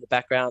pretty hard in the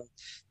background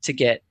to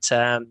get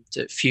to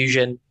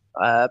Fusion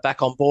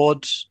back on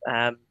board.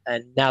 And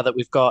now that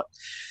we've got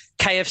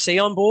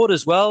KFC on board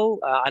as well,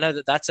 I know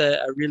that that's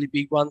a really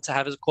big one to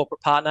have as a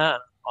corporate partner.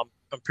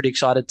 I'm pretty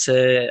excited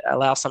to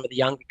allow some of the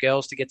younger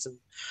girls to get some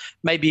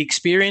maybe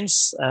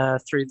experience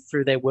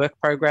through their work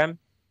program.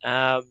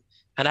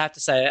 And I have to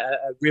say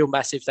a real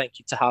massive thank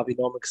you to Harvey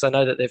Norman, because I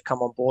know that they've come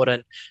on board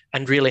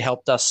and really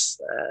helped us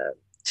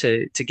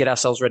to get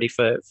ourselves ready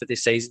for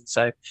this season.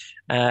 So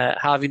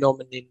Harvey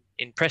Norman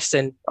in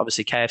Preston,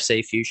 obviously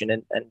KFC, Fusion,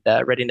 and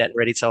ReadyNet and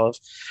ReadyTel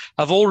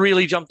have all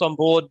really jumped on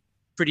board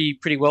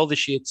pretty well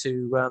this year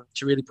to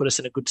really put us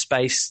in a good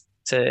space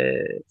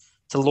to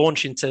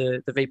launch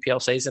into the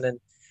VPL season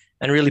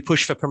and really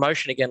push for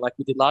promotion again like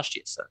we did last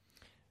year. So.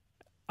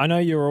 I know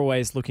you're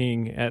always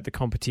looking at the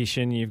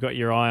competition. You've got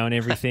your eye on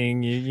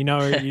everything. You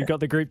know, you've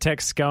got the group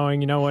texts going.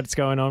 You know what's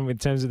going on in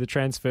terms of the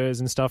transfers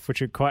and stuff, which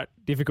are quite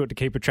difficult to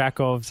keep a track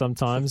of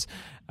sometimes.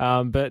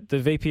 But the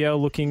VPL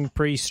looking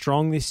pretty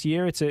strong this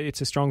year. It's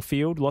a strong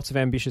field. Lots of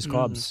ambitious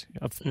clubs,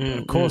 of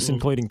course,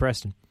 including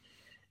Preston.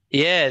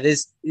 Yeah,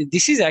 this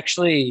is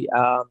actually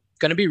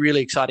going to be a really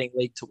exciting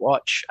league to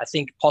watch. I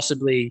think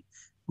possibly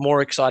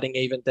more exciting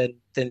even than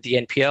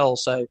the NPL.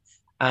 So.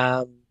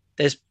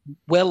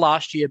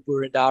 Last year,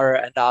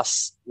 Boroondara and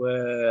us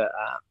were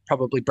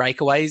probably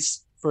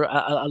breakaways for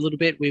a little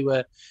bit. We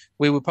were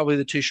probably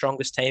the 2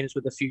 strongest teams,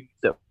 with a few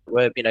that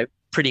were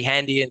pretty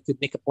handy and could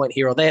nick a point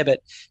here or there,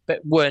 but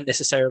weren't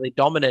necessarily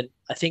dominant.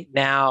 I think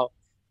now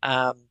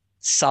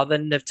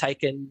Southern have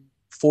taken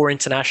 4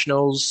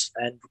 internationals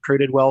and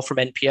recruited well from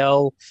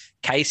NPL.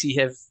 Casey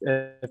have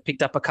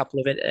picked up a couple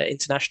of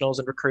internationals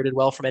and recruited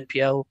well from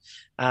NPL.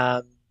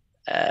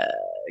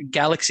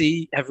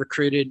 Galaxy have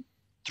recruited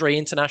 3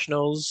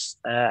 internationals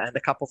and a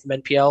couple from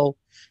NPL.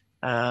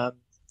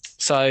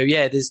 So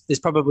yeah, there's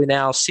probably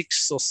now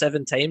 6 or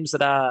 7 teams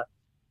that are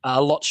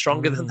a lot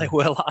stronger than they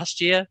were last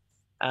year.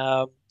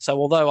 So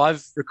although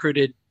I've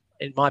recruited,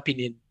 in my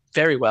opinion,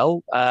 very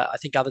well, I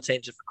think other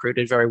teams have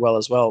recruited very well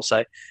as well.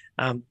 So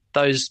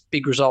those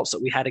big results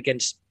that we had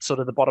against sort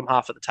of the bottom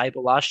half of the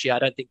table last year, I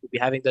don't think we'll be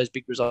having those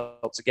big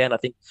results again. I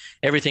think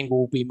everything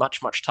will be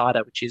much, much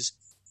tighter, which is,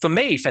 for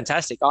me,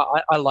 fantastic.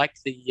 I like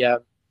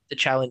the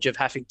challenge of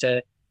having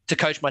to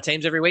coach my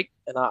teams every week,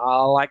 and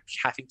I like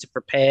having to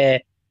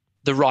prepare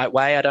the right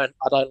way. I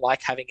don't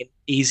like having an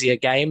easier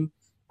game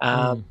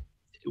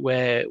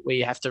where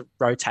you have to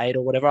rotate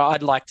or whatever.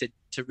 I'd like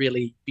to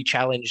really be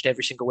challenged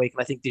every single week,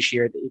 and I think this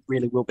year it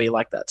really will be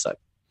like that. So,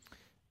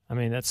 I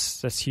mean,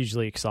 that's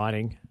hugely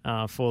exciting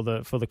for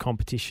the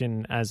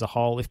competition as a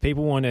whole. If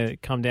people want to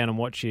come down and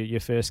watch your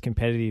first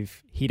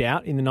competitive hit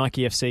out in the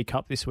Nike FC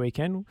Cup this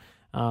weekend,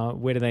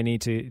 where do they need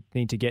to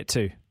get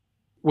to?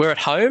 We're at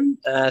home,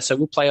 so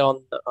we'll play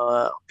on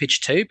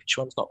pitch 2. Pitch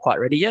 1's not quite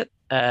ready yet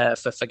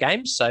for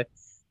games. So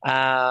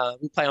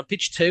we'll play on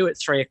pitch 2 at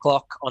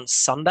 3:00 on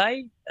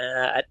Sunday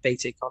at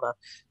BT Connor.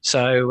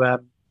 So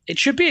it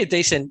should be a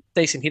decent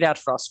hit out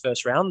for us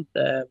first round,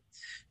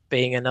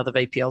 being another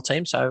VPL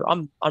team. So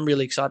I'm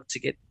really excited to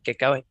get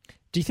going.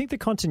 Do you think the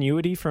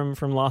continuity from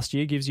last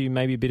year gives you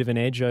maybe a bit of an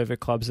edge over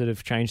clubs that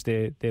have changed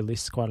their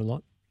lists quite a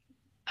lot?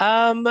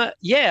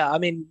 Yeah, I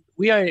mean,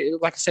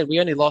 like I said, we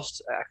only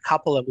lost a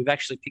couple, and we've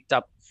actually picked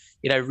up,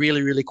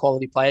 really, really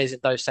quality players in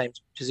those same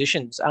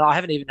positions. And I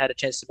haven't even had a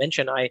chance to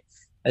mention,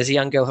 as a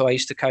young girl who I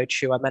used to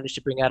coach, who I managed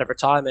to bring out of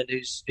retirement,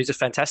 who's a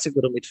fantastic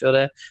little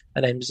midfielder.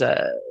 Her name's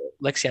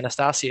Lexi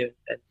Anastasia,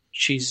 and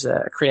she's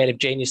a creative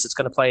genius that's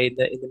going to play in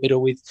the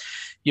middle with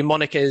your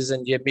Monikas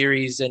and your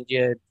Miris and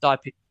your Di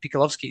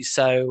Pikolovskis.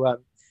 So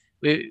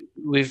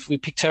we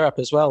picked her up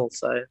as well.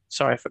 So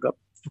sorry, I forgot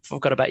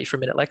about you for a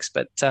minute, Lex.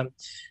 But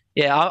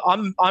Yeah,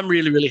 I'm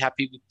really, really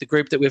happy with the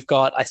group that we've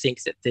got. I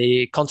think that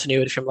the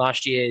continuity from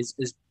last year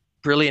is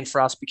brilliant for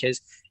us because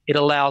it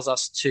allows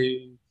us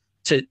to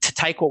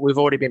take what we've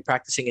already been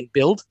practicing and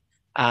build.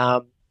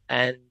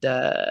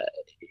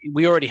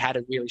 We already had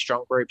a really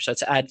strong group, so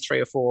to add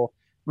 3 or 4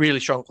 really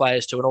strong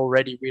players to an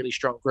already really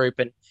strong group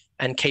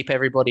and keep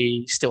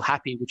everybody still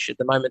happy, which at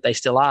the moment they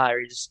still are,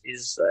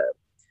 is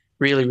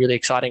really, really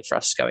exciting for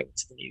us going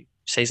into the new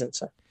season.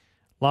 So.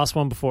 Last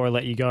one before I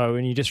let you go,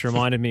 and you just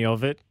reminded me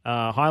of it.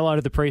 Highlight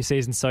of the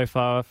preseason so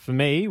far for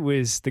me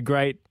was the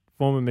great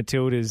former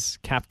Matildas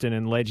captain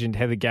and legend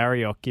Heather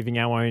Garriock giving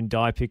our own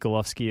Di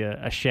Pikulovsky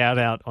a shout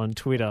out on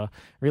Twitter.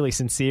 Really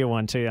sincere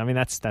one too. I mean,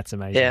 that's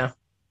amazing. Yeah.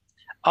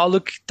 Oh,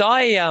 look,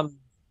 Di,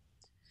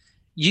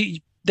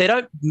 they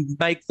don't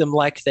make them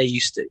like they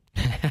used to.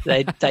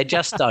 They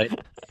just don't.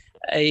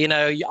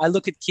 I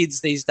look at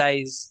kids these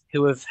days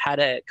who have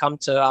come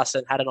to us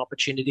and had an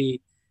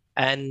opportunity,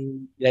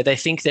 and they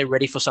think they're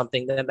ready for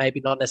something they're maybe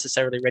not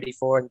necessarily ready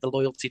for, and the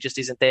loyalty just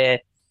isn't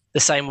there the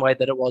same way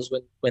that it was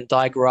when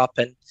Di grew up.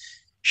 And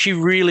she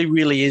really,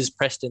 really is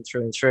Preston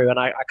through and through. And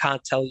I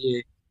can't tell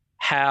you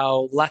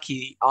how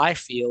lucky I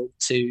feel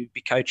to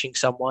be coaching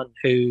someone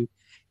who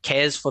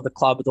cares for the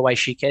club the way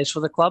she cares for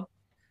the club,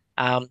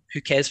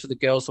 who cares for the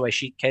girls the way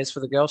she cares for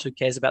the girls, who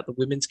cares about the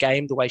women's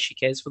game the way she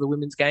cares for the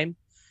women's game,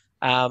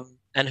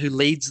 and who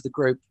leads the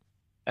group,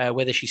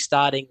 whether she's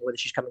starting, whether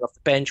she's coming off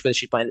the bench, whether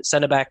she's playing at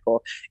centre-back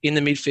or in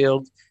the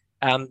midfield.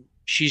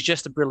 She's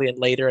just a brilliant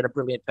leader and a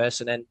brilliant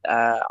person, and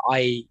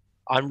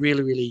I'm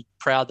really, really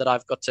proud that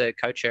I've got to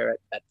coach her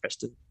at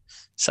Preston.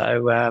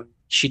 So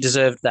she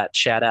deserved that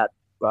shout-out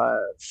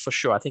for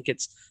sure. I think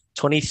it's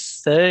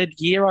 23rd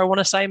year, I want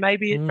to say,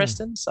 maybe at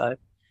Preston. So,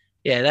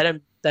 yeah,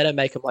 they don't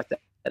make them like that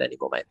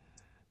anymore, mate.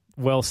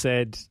 Well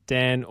said,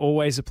 Dan.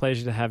 Always a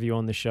pleasure to have you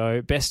on the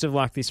show. Best of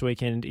luck this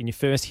weekend in your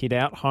first hit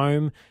out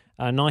home.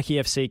 Nike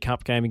FC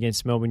Cup game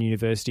against Melbourne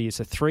University. It's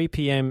a 3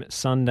 p.m.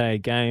 Sunday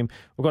game.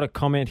 We've got a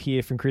comment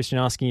here from Christian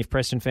asking if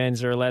Preston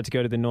fans are allowed to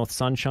go to the North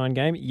Sunshine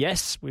game.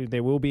 Yes,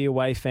 there will be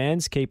away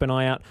fans. Keep an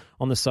eye out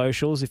on the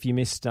socials if you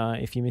missed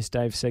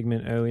Dave's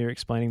segment earlier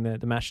explaining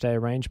the match day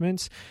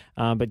arrangements.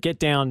 But get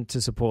down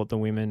to support the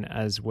women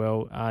as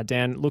well.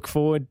 Dan, look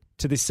forward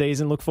to this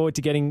season. Look forward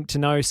to getting to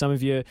know some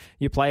of your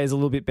players a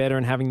little bit better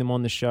and having them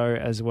on the show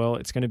as well.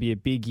 It's going to be a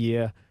big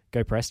year.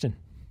 Go Preston.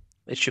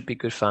 It should be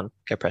good fun.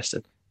 Go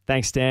Preston.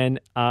 Thanks, Dan.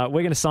 We're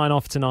going to sign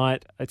off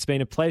tonight. It's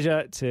been a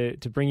pleasure to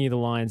bring you the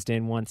Lions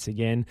Den once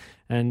again.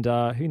 And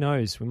who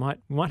knows, we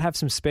might have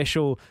some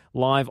special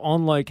live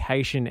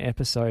on-location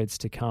episodes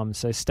to come.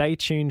 So stay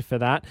tuned for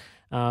that.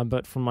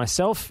 But from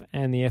myself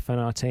and the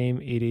FNR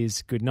team, it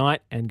is good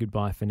night and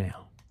goodbye for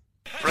now.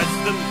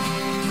 Preston,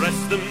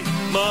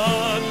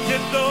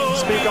 Marketo.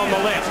 Speak on the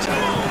left.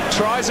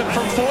 Tries it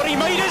from 40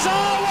 metres.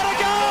 Oh, what a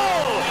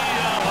goal!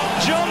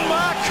 John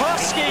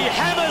Markoski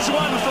hammers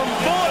one from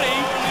 40.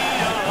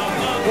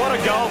 What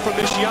a goal from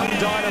this young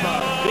dynamo.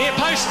 Near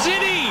post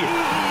City.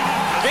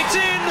 It's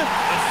in.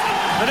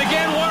 And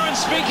again, Warren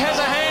Spink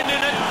has a hand in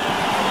it.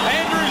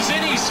 Andrew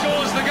Zinni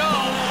scores the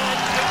goal.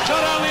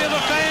 Not only are the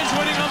fans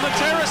winning on the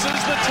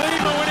terraces, the team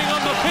are winning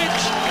on the pitch.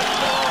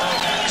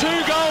 2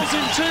 goals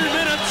in 2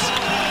 minutes.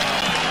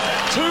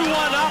 2-1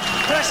 up,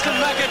 Preston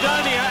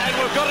Macedonia, and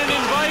we've got an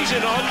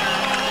invasion on.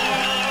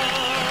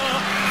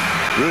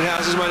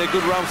 Roothouse has made a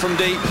good run from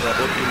deep.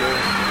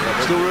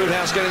 Still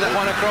Roothouse getting that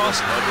one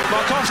across.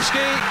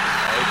 Markovsky.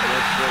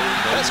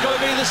 That's got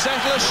to be the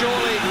settler,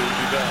 surely.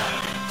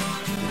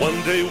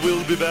 One day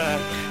we'll be back.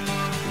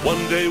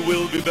 One day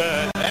we'll be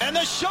back. And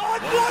the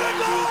shot, what a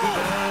goal!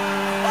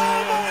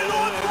 Oh my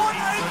Lord, what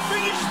a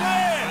finish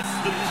there!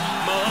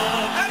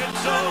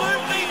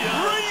 Absolutely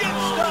brilliant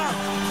stuff!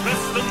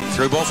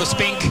 Through ball for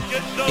Spink.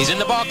 He's in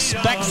the box.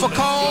 Back for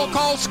Cole.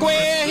 Cole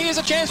square. Here's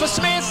a chance for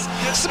Smith.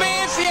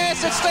 Smith,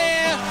 yes, it's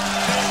there.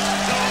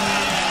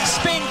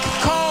 Spink,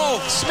 Cole,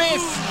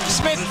 Smith.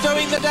 Smith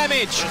doing the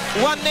damage.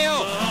 1-0.